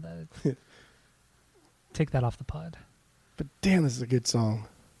why I said that. Take that off the pod. But damn, this is a good song.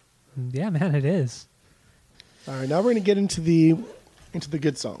 Yeah, man, it is. All right, now we're going to get into the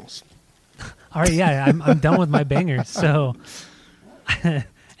good songs. All right, yeah, I'm done with my bangers. So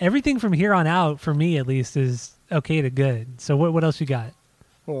everything from here on out, for me at least, is okay to good. So what else you got?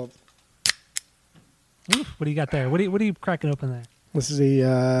 Well, oof, what do you got there? What are you cracking open there? This is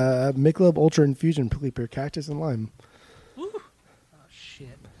a Michelob Ultra Infusion Prickly Pear Cactus and Lime. Ooh. Oh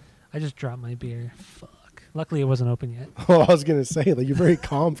shit! I just dropped my beer. Fuck. Luckily, it wasn't open yet. Oh, I was gonna say, like, you're very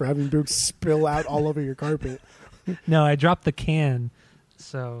calm for having beer spill out all over your carpet. No, I dropped the can.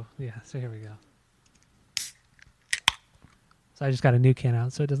 So yeah. So here we go. So I just got a new can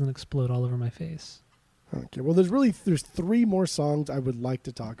out, so it doesn't explode all over my face. Okay. Well, there's 3 more songs I would like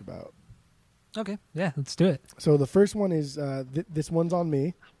to talk about. Okay. Yeah, let's do it. So the first one is this one's on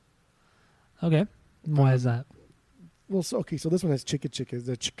me. Okay. Why is that? Well, so this one has chicka chicka,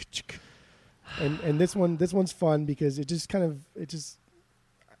 the chicka chicka, and this one's fun because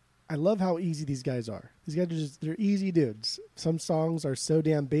I love how easy these guys are. These guys they're easy dudes. Some songs are so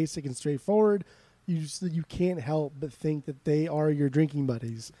damn basic and straightforward, you can't help but think that they are your drinking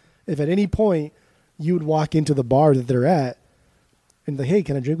buddies. If at any point you would walk into the bar that they're at and like, hey,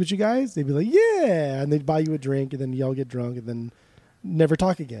 can I drink with you guys? They'd be like, yeah, and they'd buy you a drink, and then y'all get drunk, and then never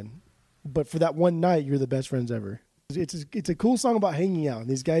talk again. But for that one night, you're the best friends ever. It's a cool song about hanging out, and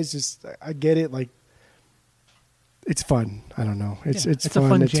these guys just, I get it, like, it's fun. I don't know. It's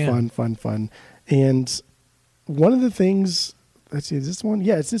fun. It's fun. And one of the things, let's see, is this one?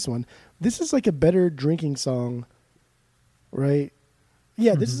 Yeah, it's this one. This is like a better drinking song, right?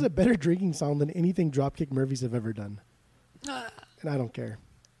 Yeah, this is a better drinking song than anything Dropkick Murphys have ever done. And I don't care.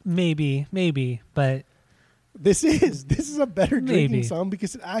 Maybe, but this is a better drinking song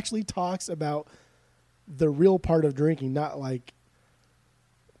because it actually talks about the real part of drinking, not like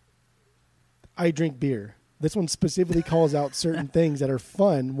I drink beer. This one specifically calls out certain things that are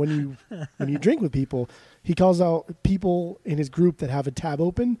fun when you drink with people. He calls out people in his group that have a tab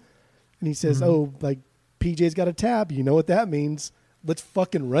open, and he says, "Oh, like PJ's got a tab. You know what that means? Let's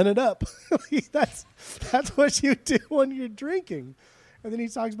fucking run it up." That's what you do when you're drinking. And then he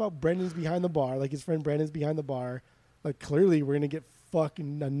talks about Brendan's behind the bar, like his friend Brendan's behind the bar. Like, clearly we're going to get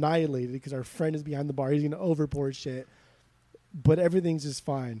fucking annihilated because our friend is behind the bar. He's going to overpour shit. But everything's just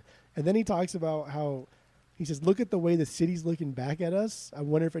fine. And then he talks about how, he says, look at the way the city's looking back at us. I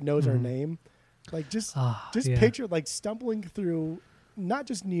wonder if it knows our name. Like, just picture, like, stumbling through not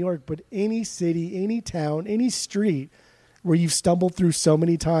just New York, but any city, any town, any street where you've stumbled through so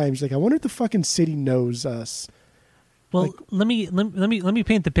many times. Like, I wonder if the fucking city knows us. Well, like, let me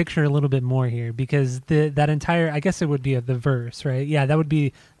paint the picture a little bit more here, because that entire, I guess it would be the verse, right? Yeah, that would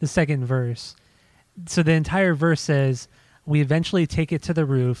be the second verse. So the entire verse says, "We eventually take it to the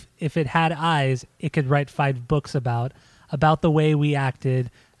roof. If it had eyes, it could write 5 books about the way we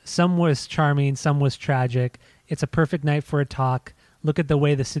acted. Some was charming, some was tragic. It's a perfect night for a talk. Look at the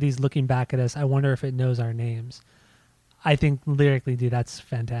way the city's looking back at us. I wonder if it knows our names." I think lyrically, dude, that's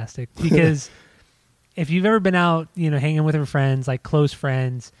fantastic, because if you've ever been out, hanging with your friends, like close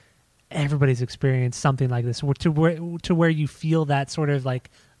friends, everybody's experienced something like this, to where you feel that sort of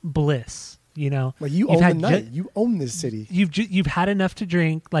like bliss, Like you own the night. You own this city. You've had enough to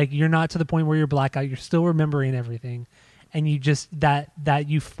drink. Like, you're not to the point where you're blackout. You're still remembering everything, and you just that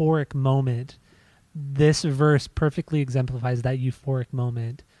euphoric moment. This verse perfectly exemplifies that euphoric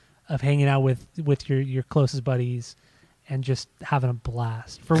moment of hanging out with your closest buddies and just having a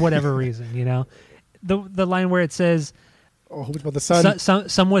blast for whatever reason, The line where it says, "Oh, about the sun."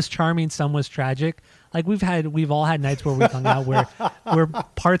 Some was charming, some was tragic. Like we've all had nights where we've hung out where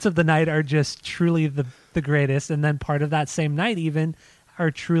parts of the night are just truly the greatest, and then part of that same night even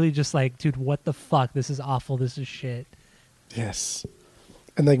are truly just like, dude, what the fuck? This is awful. This is shit. Yes.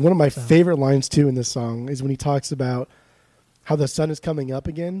 And like one of my favorite lines too in this song is when he talks about how the sun is coming up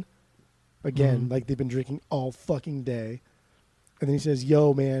again, like they've been drinking all fucking day. And then he says,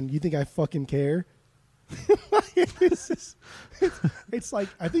 "Yo, man, you think I fucking care?" It's like,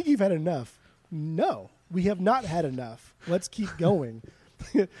 I think you've had enough. No, we have not had enough. Let's keep going.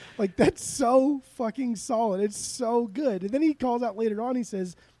 Like, that's so fucking solid. It's so good. And then he calls out later on, he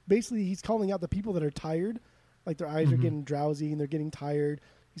says, basically he's calling out the people that are tired. Like their eyes are getting drowsy and they're getting tired.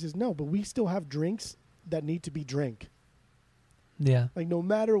 He says, no, but we still have drinks that need to be drank. Yeah. Like no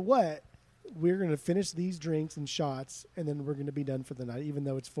matter what, we're going to finish these drinks and shots and then we're going to be done for the night, even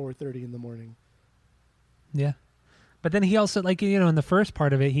though it's 4:30 in the morning. Yeah. But then he also, like, you know, in the first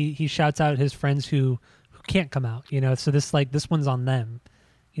part of it, he shouts out his friends who can't come out, you know, so this one's on them,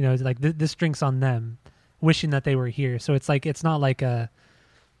 you know, like this drink's on them, wishing that they were here. So it's like, it's not like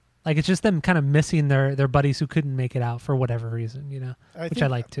it's just them kind of missing their buddies who couldn't make it out for whatever reason, you know, which I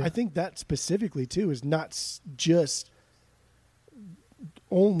like too. I think that specifically too is not just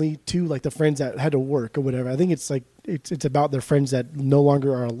only to like the friends that had to work or whatever. I think it's like, it's about their friends that no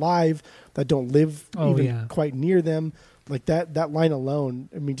longer are alive, that don't live quite near them. Like that line alone,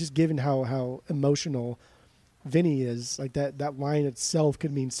 I mean, just given how emotional Vinny is, like that line itself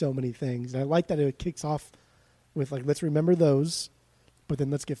could mean so many things. And I like that it kicks off with like, let's remember those, but then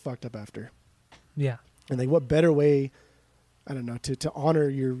let's get fucked up after. Yeah. And like, what better way, I don't know, to honor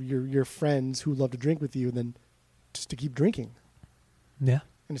your friends who love to drink with you than just to keep drinking. Yeah.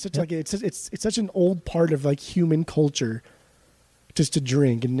 And it's such like it's such an old part of like human culture, just to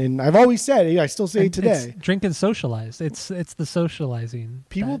drink. And I've always said, I still say it today, drink and socialize. It's the socializing.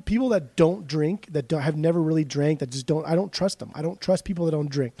 People that don't drink, that have never really drank, that just don't. I don't trust them. I don't trust people that don't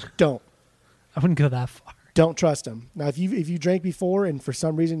drink. Don't. I wouldn't go that far. Don't trust them. Now, if you drank before and for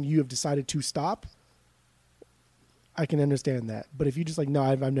some reason you have decided to stop, I can understand that. But if you just like, no,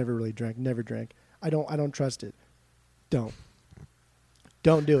 I've never really drank, never drank. I don't trust it. Don't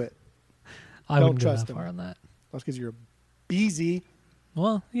do it. I wouldn't go that far on that. That's because you're a beezy.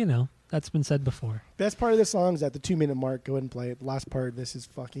 Well, you know, that's been said before. Best part of the song is at the 2-minute mark. Go ahead and play it. The last part of this is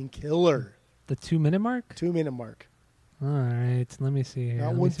fucking killer. The 2-minute mark? 2-minute mark. All right. Let me see here.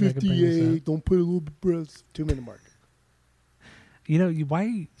 Not 158. Don't put a little bit breath. 2-minute mark. You know,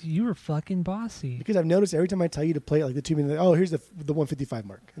 why you were fucking bossy? Because I've noticed every time I tell you to play it, like the 2-minute, oh, here's the 155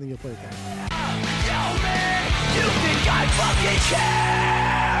 mark. And then you'll play it then. Tell me, you think I fucking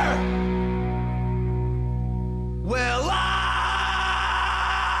care? Well, I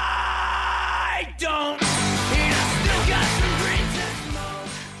don't. And I still got some dreams to smoke.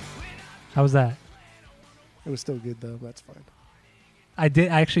 How was that? It was still good, though. That's fine. I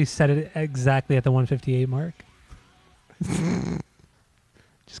actually said it exactly at the 158 mark.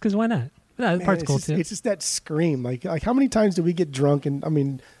 Just because why not? That part's cool, too. It's just that scream. Like how many times do we get drunk? And I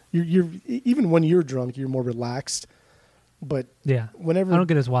mean, you're even when you're drunk, you're more relaxed. But yeah, whenever I don't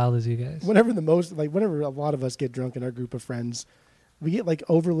get as wild as you guys. Whenever a lot of us get drunk in our group of friends, we get like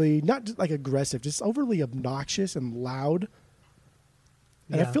overly, not just like aggressive, just overly obnoxious and loud.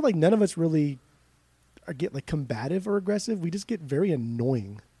 And I feel like none of us really get like combative or aggressive. We just get very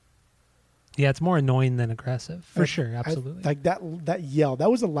annoying. Yeah, it's more annoying than aggressive, for sure. Absolutely. Like that yell, that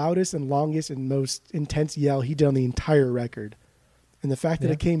was the loudest and longest and most intense yell he did on the entire record. And the fact that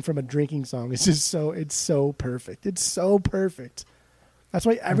it came from a drinking song is just it's so perfect. It's so perfect. That's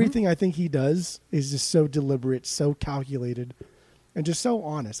why everything I think he does is just so deliberate, so calculated, and just so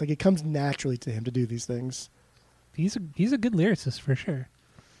honest. Like it comes naturally to him to do these things. He's a good lyricist for sure.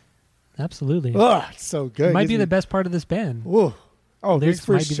 Absolutely. Oh, it's so good. Might be the best part of this band. Whoa. Oh, lyrics it's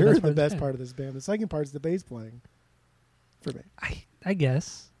for sure the best part of this band. The second part is the bass playing. For me. I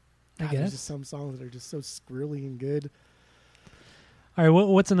guess. There's just some songs that are just so squirrely and good. All right,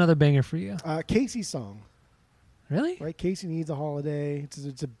 what's another banger for you? Casey's song. Really? Right? Casey Needs a Holiday.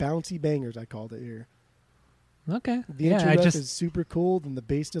 It's a bouncy bangers, I called it here. Okay. The intro is super cool. Then the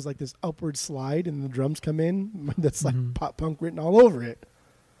bass does like this upward slide and the drums come in. That's like pop punk written all over it.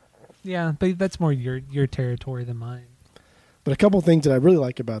 Yeah, but that's more your territory than mine. But a couple things that I really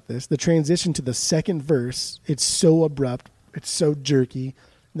like about this. The transition to the second verse, it's so abrupt. It's so jerky.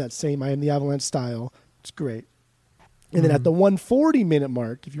 That same I Am the Avalanche style. It's great. And then at the 140-minute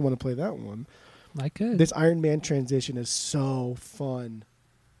mark, if you want to play that one, I could. This Iron Man transition is so fun.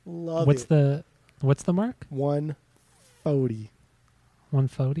 Love it. What's the mark? 140.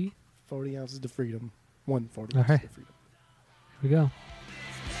 140? 40 ounces to freedom. 140 All ounces right. to freedom. Here we go.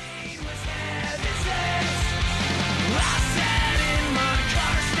 sat in my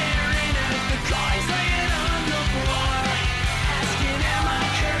car staring at the cars laying on the floor, asking am I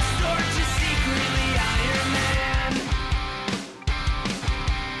cursed or just secretly Iron Man?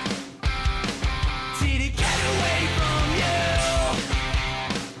 Did it get away from you?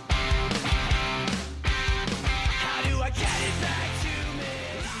 How do I get it back to me?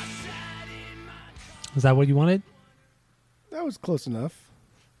 I sat in my car. Is that what you wanted? That was close enough.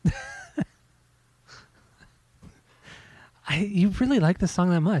 You really like this song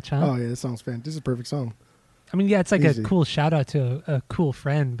that much, huh? Oh yeah, this song's fantastic. This is a perfect song. I mean, yeah, it's like Easy. a cool shout out to a cool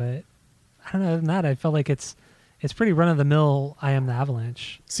friend, but I don't know. Other than that, I felt like it's pretty run of the mill. I Am the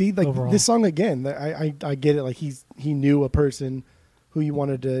Avalanche. See, like overall. this song again. I get it. Like he knew a person who he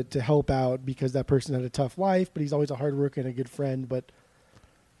wanted to help out because that person had a tough life, but he's always a hard worker and a good friend. But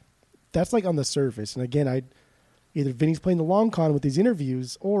that's like on the surface. And again, either Vinny's playing the long con with these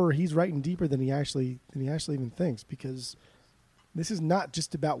interviews, or he's writing deeper than he actually even thinks, because this is not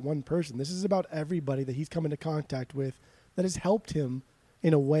just about one person. This is about everybody that he's come into contact with that has helped him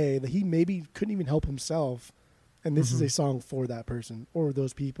in a way that he maybe couldn't even help himself. And this is a song for that person or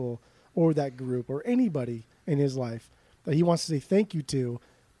those people or that group or anybody in his life that he wants to say thank you to,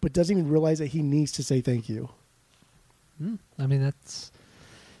 but doesn't even realize that he needs to say thank you. I mean, you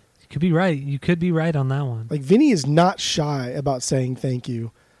could be right. You could be right on that one. Like Vinny is not shy about saying thank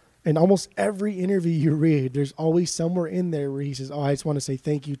you. And almost every interview you read, there's always somewhere in there where he says, oh, I just want to say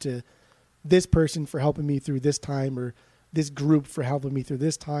thank you to this person for helping me through this time, or this group for helping me through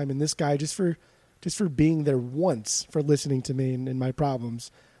this time, and this guy just for being there once, for listening to me and my problems.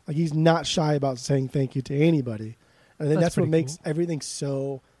 Like he's not shy about saying thank you to anybody. And I think that's what makes everything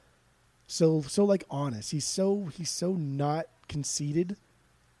so like honest. He's so not conceited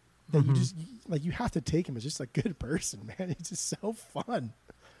that you just like you have to take him as just a good person, man. He's just so fun.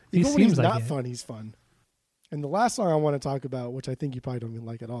 Even when he's not fun, he's fun. And the last song I want to talk about, which I think you probably don't even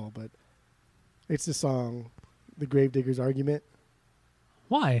like at all, but it's the song "The Gravedigger's Argument."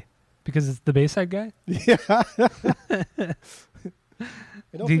 Why? Because it's the Bayside guy? Yeah.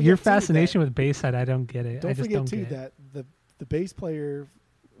 Dude, your fascination with Bayside, I don't get it. Don't I just forget don't too get that the bass player,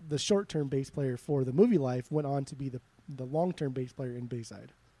 the short-term bass player for the movie Life, went on to be the long-term bass player in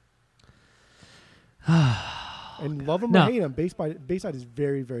Bayside. And love him or hate him, Bayside is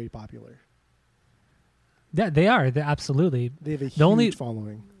very, very popular. Yeah, they are. Absolutely. They have a huge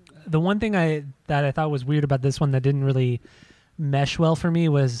following. The one thing that I thought was weird about this one that didn't really mesh well for me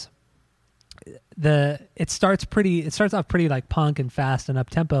was it starts off pretty like punk and fast and up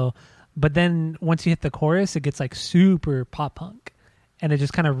tempo, but then once you hit the chorus, it gets like super pop punk, and it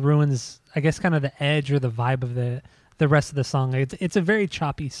just kind of ruins, I guess, kind of the edge or the vibe of the rest of the song. It's a very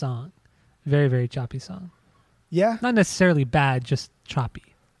choppy song, very, very choppy song. Yeah, not necessarily bad, just choppy.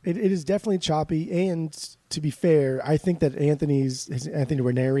 It is definitely choppy, and to be fair, I think that Anthony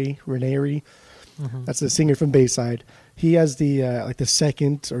Ranieri, that's the singer from Bayside. He has the like the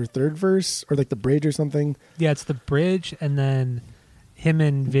second or third verse, or like the bridge or something. Yeah, it's the bridge, and then him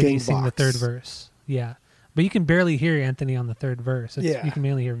and Vinny sing the third verse. Yeah, but you can barely hear Anthony on the third verse. You can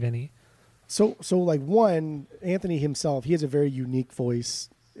mainly hear Vinny. So like Anthony himself, he has a very unique voice.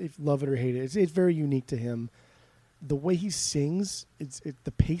 If love it or hate it, it's very unique to him. The way he sings,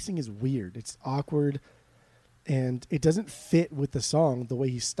 the pacing is weird. It's awkward, and it doesn't fit with the song the way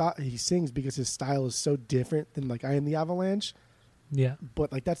he sings, because his style is so different than like I Am the Avalanche. Yeah,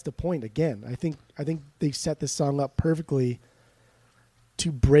 but like that's the point. Again, I think they set this song up perfectly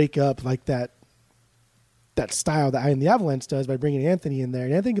to break up like that style that I Am the Avalanche does by bringing Anthony in there.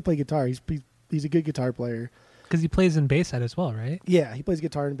 And Anthony can play guitar. He's a good guitar player. Because he plays in Bayside as well, right? Yeah, he plays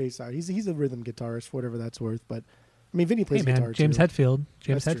guitar in Bayside. He's a rhythm guitarist, for whatever that's worth. But I mean, Vinny plays guitar James too.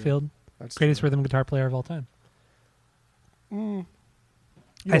 Hetfield. That's greatest rhythm guitar player of all time.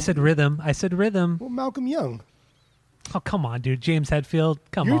 I said rhythm. Well, Malcolm Young. Oh, come on, dude. James Hetfield.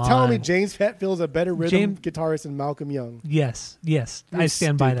 You're telling me James Hetfield's a better rhythm guitarist than Malcolm Young? Yes. I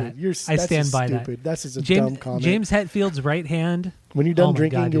stand by that. I stand by that. That's just a dumb comment. James Hetfield's right hand. When you're done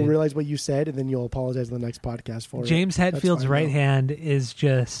drinking, you'll realize what you said, and then you'll apologize in the next podcast for it. James Hetfield's right hand is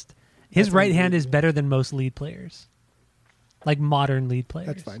just... His right hand is better than most lead players. Like modern lead players.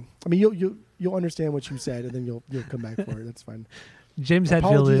 That's fine. I mean, you'll understand what you said, and then you'll come back for it. That's fine. James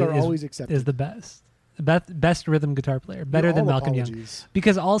Hetfield is the best. Best rhythm guitar player, better than Malcolm Young.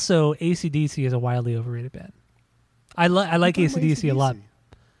 Because also AC/DC is a wildly overrated band. I like AC/DC a lot,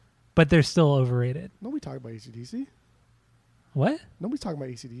 but they're still overrated. Nobody talking about AC/DC. What? Nobody's talking about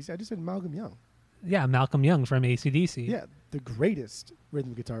AC/DC. I just said Malcolm Young. Yeah, Malcolm Young from AC/DC. Yeah, the greatest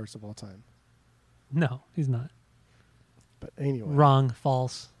rhythm guitarist of all time. No, he's not. But anyway. Wrong,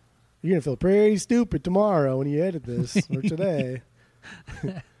 false. You're gonna feel pretty stupid tomorrow when you edit this or today.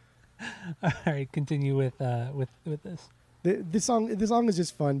 All right, continue with this. This song is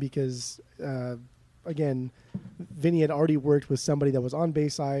just fun because again, Vinny had already worked with somebody that was on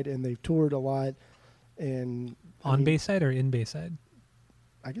Bayside, and they've toured a lot. And Bayside or in Bayside?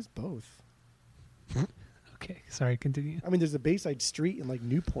 I guess both. Okay, sorry. Continue. I mean, there's a Bayside street in like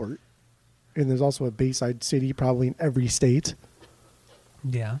Newport, and there's also a Bayside city probably in every state.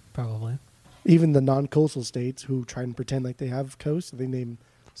 Yeah, probably. Even the non-coastal states who try and pretend like they have coast, they name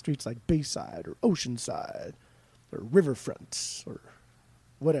streets like Bayside or Oceanside or Riverfront or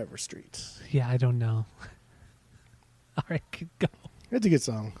whatever streets. Yeah, I don't know. All right, go. It's a good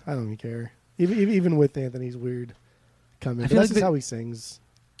song. I don't even care. Even with Anthony's weird comment. That's just how he sings.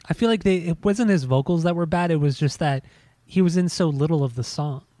 I feel like it wasn't his vocals that were bad. It was just that he was in so little of the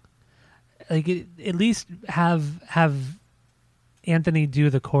song. Like, at least have Anthony do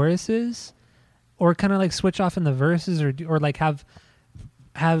the choruses, or kind of like switch off in the verses, or like have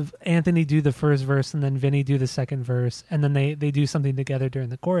Anthony do the first verse and then Vinny do the second verse, and then they do something together during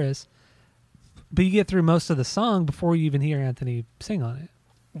the chorus. But you get through most of the song before you even hear Anthony sing on it.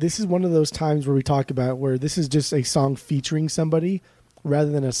 This is one of those times where we talk about where this is just a song featuring somebody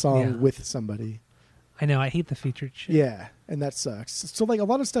rather than a song with somebody. I know. I hate the featured shit. Yeah, and that sucks. So like a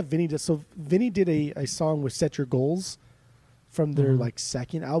lot of stuff Vinny does. So Vinny did a song with Set Your Goals from their like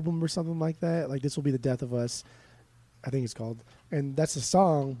second album or something like that. Like This Will Be the Death of Us, I think it's called. And that's a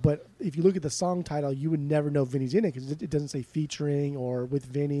song, but if you look at the song title, you would never know Vinny's in it because it doesn't say featuring or with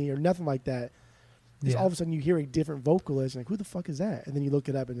Vinny or nothing like that. Because all of a sudden you hear a different vocalist, and like, who the fuck is that? And then you look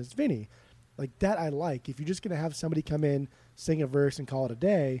it up, and it's Vinny. Like, that I like. If you're just going to have somebody come in, sing a verse, and call it a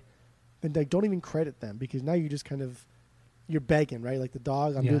day, then like, don't even credit them, because now you're just kind of, you're begging, right? Like the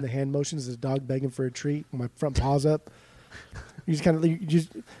dog, I'm doing the hand motions as a dog begging for a treat with my front paws up. You're just kind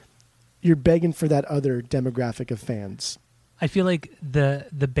of, you're begging for that other demographic of fans. I feel like the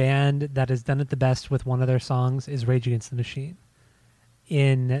band that has done it the best with one of their songs is Rage Against the Machine.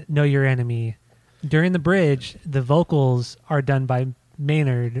 In Know Your Enemy, during the bridge, the vocals are done by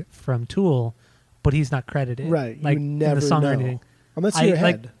Maynard from Tool, but he's not credited. Right, like you never in the song know. or anything. Unless you're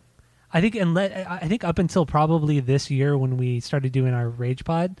ahead. I think up until probably this year when we started doing our Rage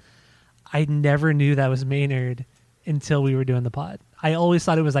pod, I never knew that was Maynard until we were doing the pod. I always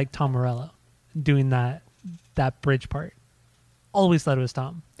thought it was like Tom Morello doing that bridge part. Always thought it was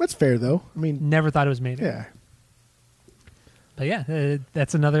Tom. That's fair though. I mean, never thought it was Maynard. Yeah. But yeah,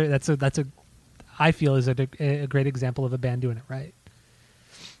 that's a I feel is a great example of a band doing it right.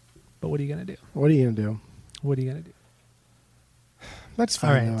 But what are you gonna do? What are you gonna do? What are you gonna do? That's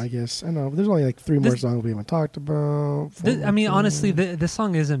fine though, I guess. I know. But there's only like three more songs we haven't talked about. I mean, honestly, this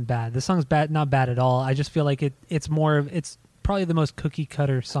song isn't bad. The song's not bad at all. I just feel like it's probably the most cookie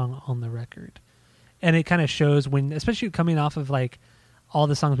cutter song on the record, and it kind of shows when, especially coming off of like all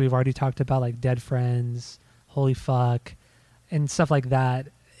the songs we've already talked about, like Dead Friends, Holy Fuck, and stuff like that.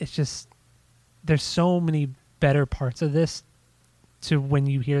 It's just there's so many better parts of this to when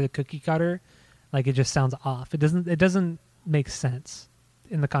you hear the cookie cutter, like it just sounds off. It doesn't make sense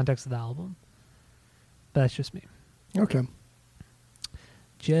in the context of the album. But that's just me. Okay.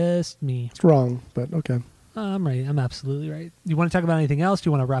 Just me. It's wrong, but okay. I'm right. I'm absolutely right. You want to talk about anything else? Do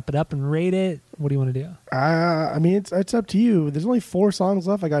you want to wrap it up and rate it? What do you want to do? I mean, it's up to you. There's only 4 songs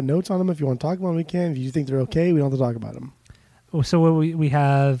left. I got notes on them. If you want to talk about them, we can. If you think they're okay, we don't have to talk about them. So what we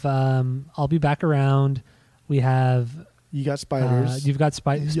have, I'll Be Back Around. We have... You Got Spiders. You've got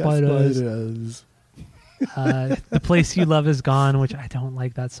spiders. The Place You Love Is Gone, which I don't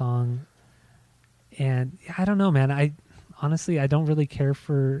like that song. And I don't know, man. I don't really care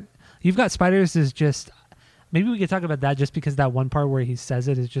for... You've Got Spiders is just... Maybe we could talk about that just because that one part where he says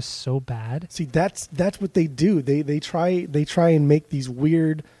it is just so bad. See, that's what they do. They try and make these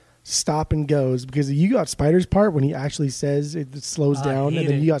weird stop and goes, because the You Got Spiders part, when he actually says it slows down and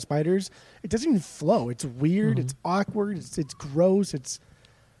then You Got Spiders, it doesn't even flow. It's weird. It's awkward. It's gross. It's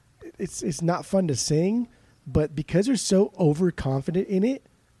not fun to sing, but because they're so overconfident in it,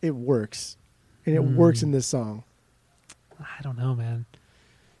 it works. And it works in this song. I don't know, man.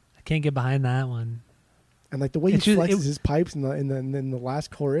 I can't get behind that one. And like the way he flexes his pipes in the last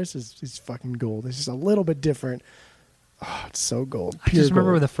chorus is fucking gold. It's just a little bit different. Oh, it's so gold. Pure I just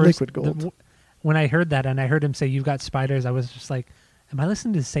remember gold. the first liquid gold. When I heard that and I heard him say "You've Got Spiders," I was just like, "Am I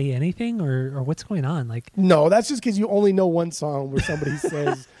listening to Say Anything or what's going on?" Like, no, that's just because you only know one song where somebody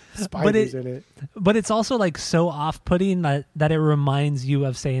says spiders in it. But it's also like so off-putting that it reminds you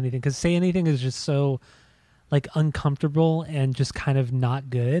of Say Anything, because Say Anything is just so like uncomfortable and just kind of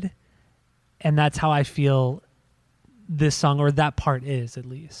not good. And that's how I feel this song, or that part is, at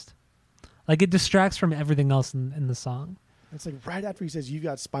least. Like, it distracts from everything else in the song. It's like right after he says, "You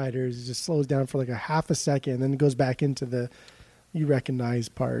got spiders," it just slows down for like a half a second, and then it goes back into the "you recognize"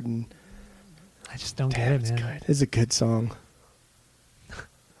 part. And I just don't get it, man. Good. It's a good song.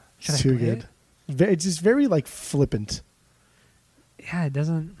 Should It's I too play good. it? It's just very like flippant. Yeah, it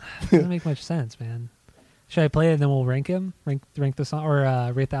doesn't make much sense, man. Should I play it and then we'll rank the song,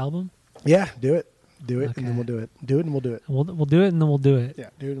 or rate the album? Yeah, do it, Okay. and then we'll do it. Do it, and we'll do it. We'll do it and then we'll do it. Yeah,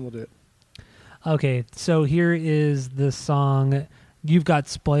 do it, and we'll do it. Okay, so here is the song "You've Got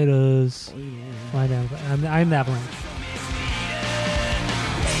Spiders." I'm the Avalanche.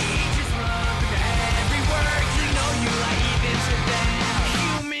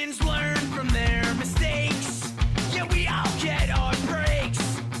 Humans learn from their mistakes. Yeah, we all get our breaks.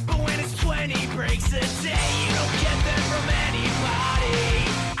 But when it's 20 breaks a day, you don't get them from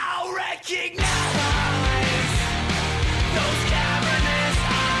anybody. I'll recognize those cavernous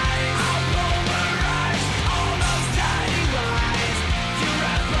eyes. I'll pulverize all those tiny lies. You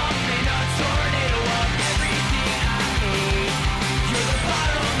wrap up in a tornado of everything I hate. You're the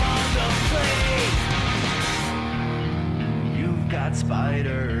bottom of the plate. You've got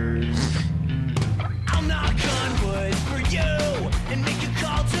spiders. I'll knock on wood for you and make a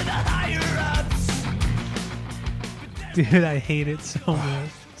call to the higher ups. Dude, I hate it so much.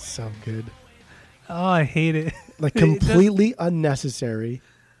 So good. Oh, I hate it. Like It does- completely unnecessary.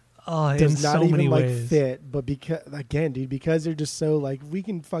 Oh, in Does not so even many like ways. fit. But because again, dude, because they're just so like we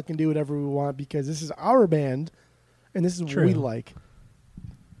can fucking do whatever we want because this is our band, and this is what we True. like.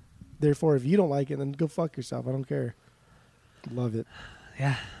 Therefore, if you don't like it, then go fuck yourself. I don't care. Love it.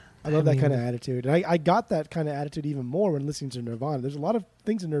 Yeah. I love I that kind of mean- attitude. And I got that kind of attitude even more when listening to Nirvana. There's a lot of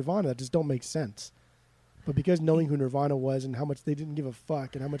things in Nirvana that just don't make sense. But because knowing who Nirvana was and how much they didn't give a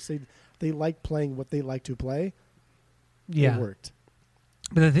fuck and how much they liked playing what they like to play, Yeah. it worked.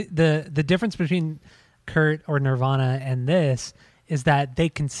 But the difference between Kurt or Nirvana and this is that they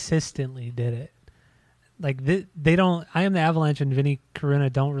consistently did it. Like they don't. I Am the Avalanche and Vinnie Corona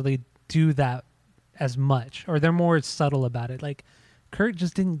don't really do that as much, or they're more subtle about it. Like Kurt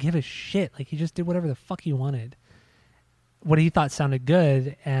just didn't give a shit. Like he just did whatever the fuck he wanted, what he thought sounded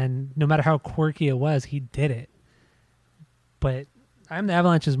good, and no matter how quirky it was, he did it. But I Am the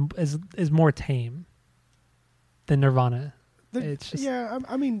Avalanche is more tame than Nirvana. It's just, Yeah,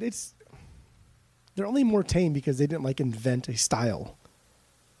 I mean, they're only more tame because they didn't like invent a style.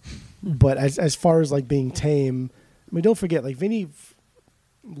 But as far as like being tame, I mean, don't forget, like Vinny,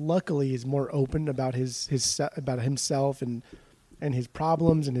 luckily, is more open about about himself and his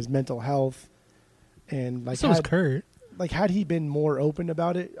problems and his mental health, and like so was Kurt. Like had he been more open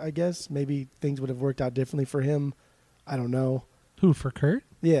about it, I guess maybe things would have worked out differently for him. I don't know. Who, for Kurt?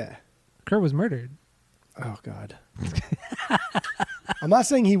 Yeah. Kurt was murdered. Oh God. I'm not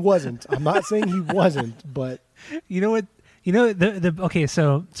saying he wasn't. But You know what? You know the okay.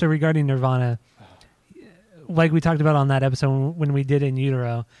 So regarding Nirvana, like we talked about on that episode when we did In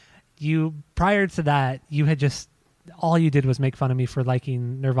Utero, you prior to that you had just all you did was make fun of me for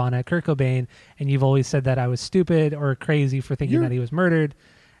liking Nirvana, Kurt Cobain, and you've always said that I was stupid or crazy for thinking that he was murdered,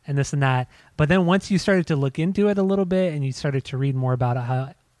 and this and that. But then once you started to look into it a little bit and you started to read more about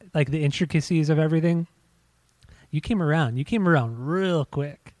how, like the intricacies of everything, you came around. You came around real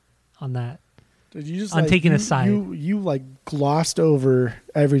quick on that. you just On taking a side. You like glossed over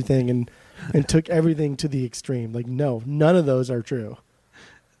everything and took everything to the extreme. Like no, none of those are true.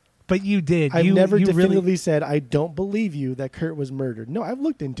 But you did. I've never you definitively really, said I don't believe you that Kurt was murdered. No, I've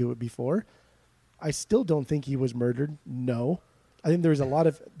looked into it before. I still don't think he was murdered. No, I think there's a lot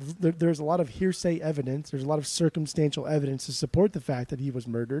of hearsay evidence. There's a lot of circumstantial evidence to support the fact that he was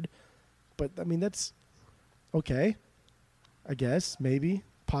murdered. But I mean that's okay. I guess maybe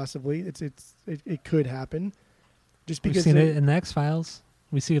possibly it could happen. Just we've because seen it in the X-Files.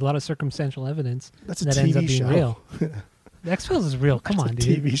 We see a lot of circumstantial evidence that's a that TV ends up being show. real. The X-Files is real. Come That's on, a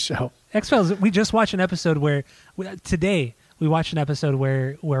dude. TV show. X-Files. We just watched an episode where today we watched an episode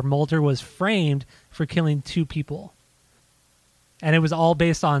where Mulder was framed for killing 2 people, and it was all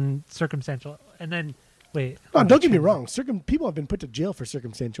based on circumstantial. And then wait, No, don't get me wrong. People have been put to jail for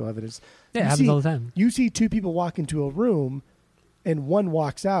circumstantial evidence. Yeah, it You happens see- all the time. You see 2 people walk into a room, and one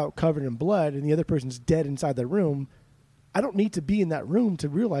walks out covered in blood, and the other person's dead inside the room. I don't need to be in that room to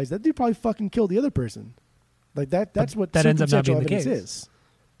realize that they probably fucking killed the other person. Like that's what that ends up not circumstantial being the evidence case. is.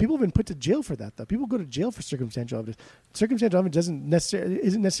 People have been put to jail for that, though. People go to jail for circumstantial evidence. Circumstantial evidence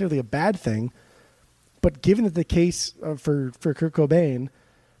isn't necessarily a bad thing, but given that the case for Kurt Cobain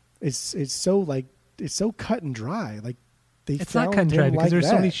is so cut and dry, like It's not cut and dry because there's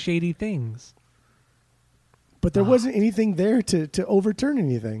so many that. shady things. But there wasn't anything there to overturn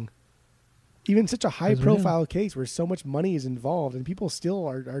anything. even such a high profile case where so much money is involved and people still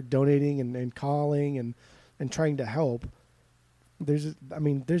are donating and calling and trying to help. There's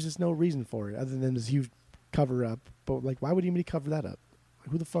just no reason for it other than this huge cover up. But like, why would anybody cover that up? Like,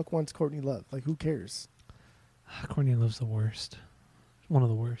 who the fuck wants Courtney Love? Like, who cares? Courtney Love's the worst. One of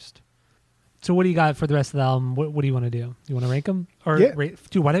the worst. So what do you got for the rest of the album? What do you want to do? You want to rank them? Or rate?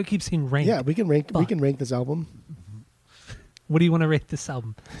 Dude, why do I keep saying rank? Yeah, we can rank. Fuck. We can rank this album. What do you want to rate this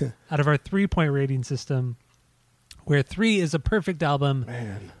album? Out of our 3-point rating system, where 3 is a perfect album,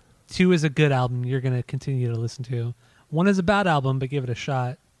 2 is a good album you're going to continue to listen to. 1 is a bad album, but give it a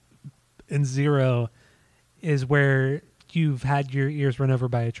shot. And 0 is where you've had your ears run over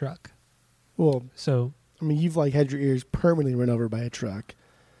by a truck. Well, so I mean, you've like had your ears permanently run over by a truck.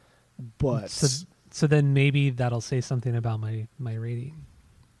 But so then maybe that'll say something about my rating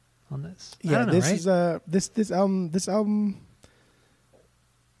on this. Yeah, I don't know, this right? is this album. This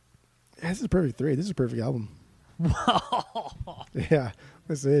is a perfect 3. This is a perfect album. Whoa. Yeah,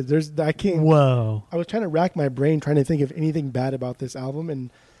 this is. I can't. Whoa. I was trying to rack my brain trying to think of anything bad about this album,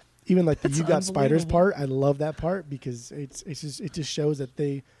 and even like the "You Got Spiders" part. I love that part because it just shows that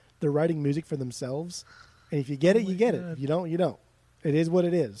they're writing music for themselves, and if you get it, you get it. If you don't, you don't. It is what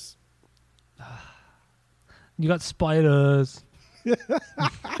it is. You got spiders. And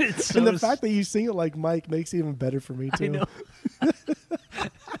the fact that you sing it like Mike makes it even better for me too. I know.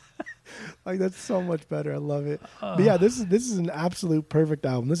 Like, that's so much better. I love it. But yeah, this is an absolute perfect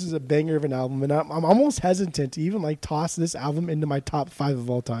album. This is a banger of an album, and I'm almost hesitant to even like toss this album into my top 5 of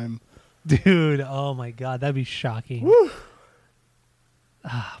all time. Dude, oh my god, that'd be shocking. Woo.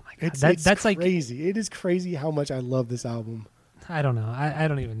 Oh my god, that's crazy. Like crazy. It is crazy how much I love this album. I don't know. I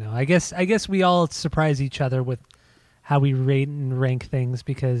don't even know. I guess we all surprise each other with how we rate and rank things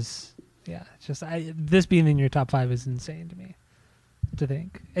because it's just this being in your top 5 is insane to me. To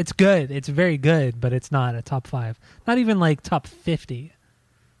think it's good, it's very good, but it's not a top 5, not even like top 50.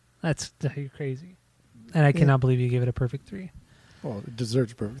 That's crazy, and I cannot believe you gave it a perfect 3. Well, it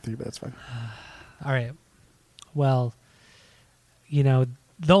deserves a perfect 3, but that's fine. All right, well, the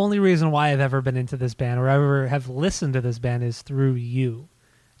only reason why I've ever been into this band or ever have listened to this band is through you.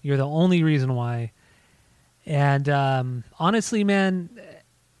 You're the only reason why, and honestly, man,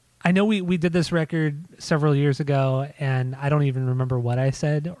 I know we did this record several years ago, and I don't even remember what I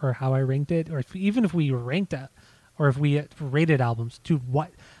said or how I ranked it, or even if we ranked it, or if we rated albums. Dude,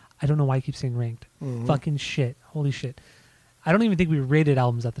 what? I don't know why I keep saying ranked. Mm-hmm. Fucking shit. Holy shit. I don't even think we rated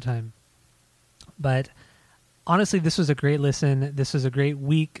albums at the time. But honestly, this was a great listen. This was a great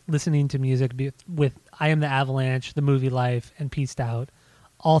week listening to music with I Am the Avalanche, The Movie Life, and Peaced Out.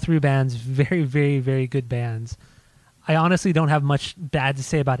 All 3 bands, very, very, very good bands. I honestly don't have much bad to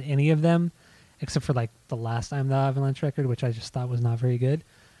say about any of them, except for like the last I'm the Avalanche record, which I just thought was not very good,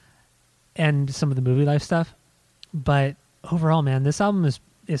 and some of the Movie Life stuff. But overall, man, this album is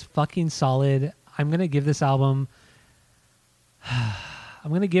fucking solid. I'm gonna give this album.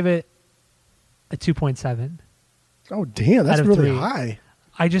 I'm gonna give it a 2.7. Oh damn, that's really 3. High.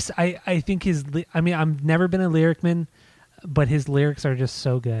 I think his. I mean, I've never been a lyric man, but his lyrics are just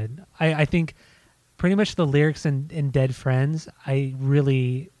so good. I think. Pretty much the lyrics in Dead Friends, that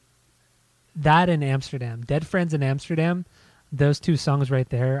and Amsterdam. Dead Friends and Amsterdam, those 2 songs right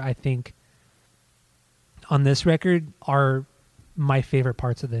there, I think, on this record are my favorite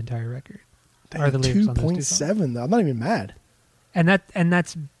parts of the entire record. Are the lyrics on those 2 songs. 2.7, though. I'm not even mad. And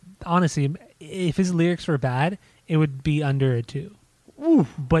that's, honestly, if his lyrics were bad, it would be under a 2. Ooh.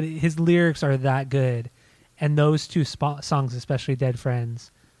 But his lyrics are that good, and those 2 songs, especially Dead Friends,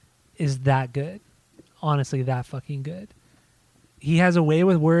 is that good. Honestly, that fucking good. He has a way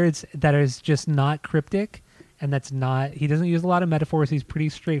with words that is just not cryptic, and he doesn't use a lot of metaphors. He's pretty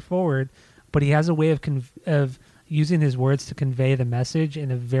straightforward, but he has a way of using his words to convey the message in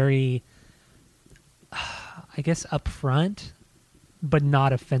a very, I guess, upfront, but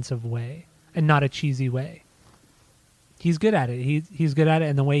not offensive way, and not a cheesy way. He's good at it. He's good at it,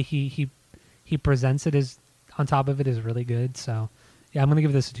 and the way he presents it is on top of it is really good. So, yeah, I'm gonna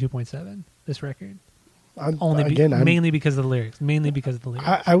give this a 2.7. This record. Mainly because of the lyrics.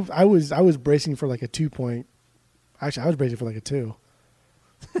 I was bracing for like a 2 point. Actually, I was bracing for like a 2.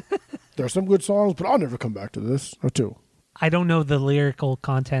 There are some good songs, but I'll never come back to this. A 2. I don't know the lyrical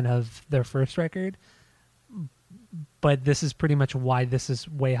content of their first record, but this is pretty much why this is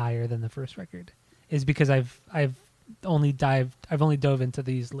way higher than the first record. Is because I've only dove into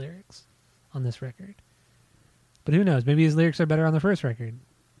these lyrics on this record. But who knows? Maybe his lyrics are better on the first record.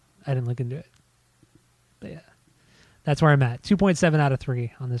 I didn't look into it. But yeah, that's where I'm at. 2.7 out of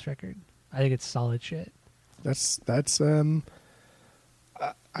 3 on this record. I think it's solid shit. That's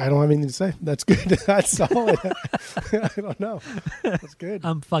I don't have anything to say. That's good. That's solid. I don't know. That's good.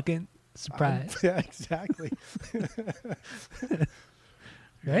 I'm fucking surprised. Yeah, exactly.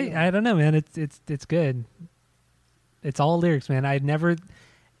 Right? Yeah. I don't know, man. It's good. It's all lyrics, man. I'd never,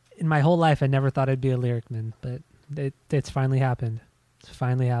 in my whole life, I never thought I'd be a lyric man, but it's finally happened. It's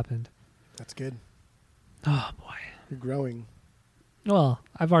finally happened. That's good. Oh boy. You're growing. Well,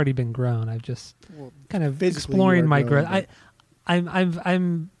 I've already been grown. I've just kind of physically exploring you are my growing,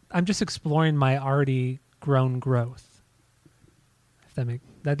 growth. I'm just exploring my already grown growth. If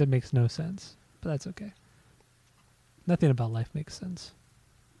that makes no sense, but that's okay. Nothing about life makes sense.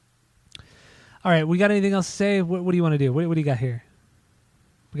 All right, we got anything else to say? What do you want to do? What do you got here?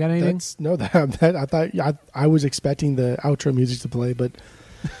 We got anything? I thought I was expecting the outro music to play, but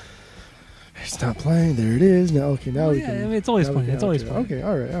it's not playing. There it is. No, okay, now we can. I mean, it's always playing. It's always playing. Okay,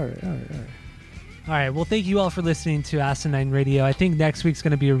 all right. All right. Well, thank you all for listening to Asinine Radio. I think next week's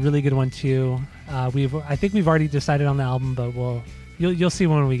going to be a really good one too. I think we've already decided on the album, but you'll see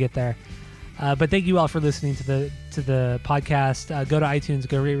when we get there. But thank you all for listening to the podcast. Go to iTunes,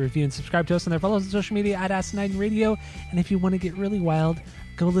 go rate, review, and subscribe to us on there. Follow us on social media at Asinine Radio. And if you want to get really wild,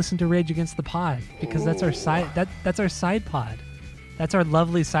 go listen to Rage Against the Pod, because that's our side. That's our side pod. That's our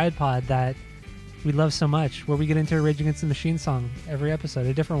lovely side pod that we love so much, where we get into a Rage Against the Machine song every episode,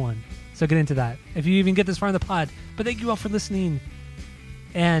 a different one. So get into that if you even get this far in the pod. But thank you all for listening.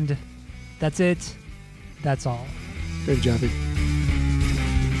 And that's it. That's all. Good job. Do.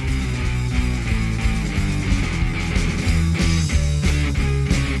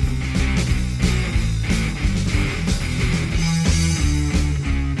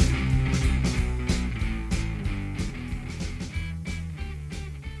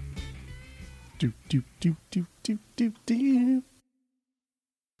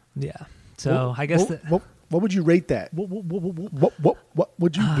 Yeah. So I guess what would you rate that? What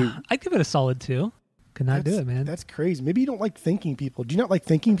would you do? I'd give it a solid 2. Could not do it, man. That's crazy. Maybe you don't like thinking people. Do you not like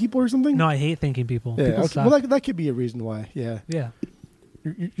thinking people or something? No, I hate thinking people. Yeah. People Okay. Well, that could be a reason why. Yeah. Yeah.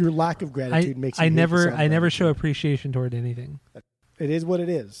 Your lack of gratitude makes you I never show appreciation toward anything. It is what it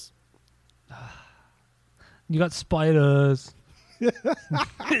is. You got spiders.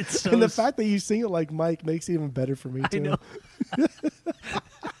 It's so and the fact that you sing it like Mike makes it even better for me too. I know.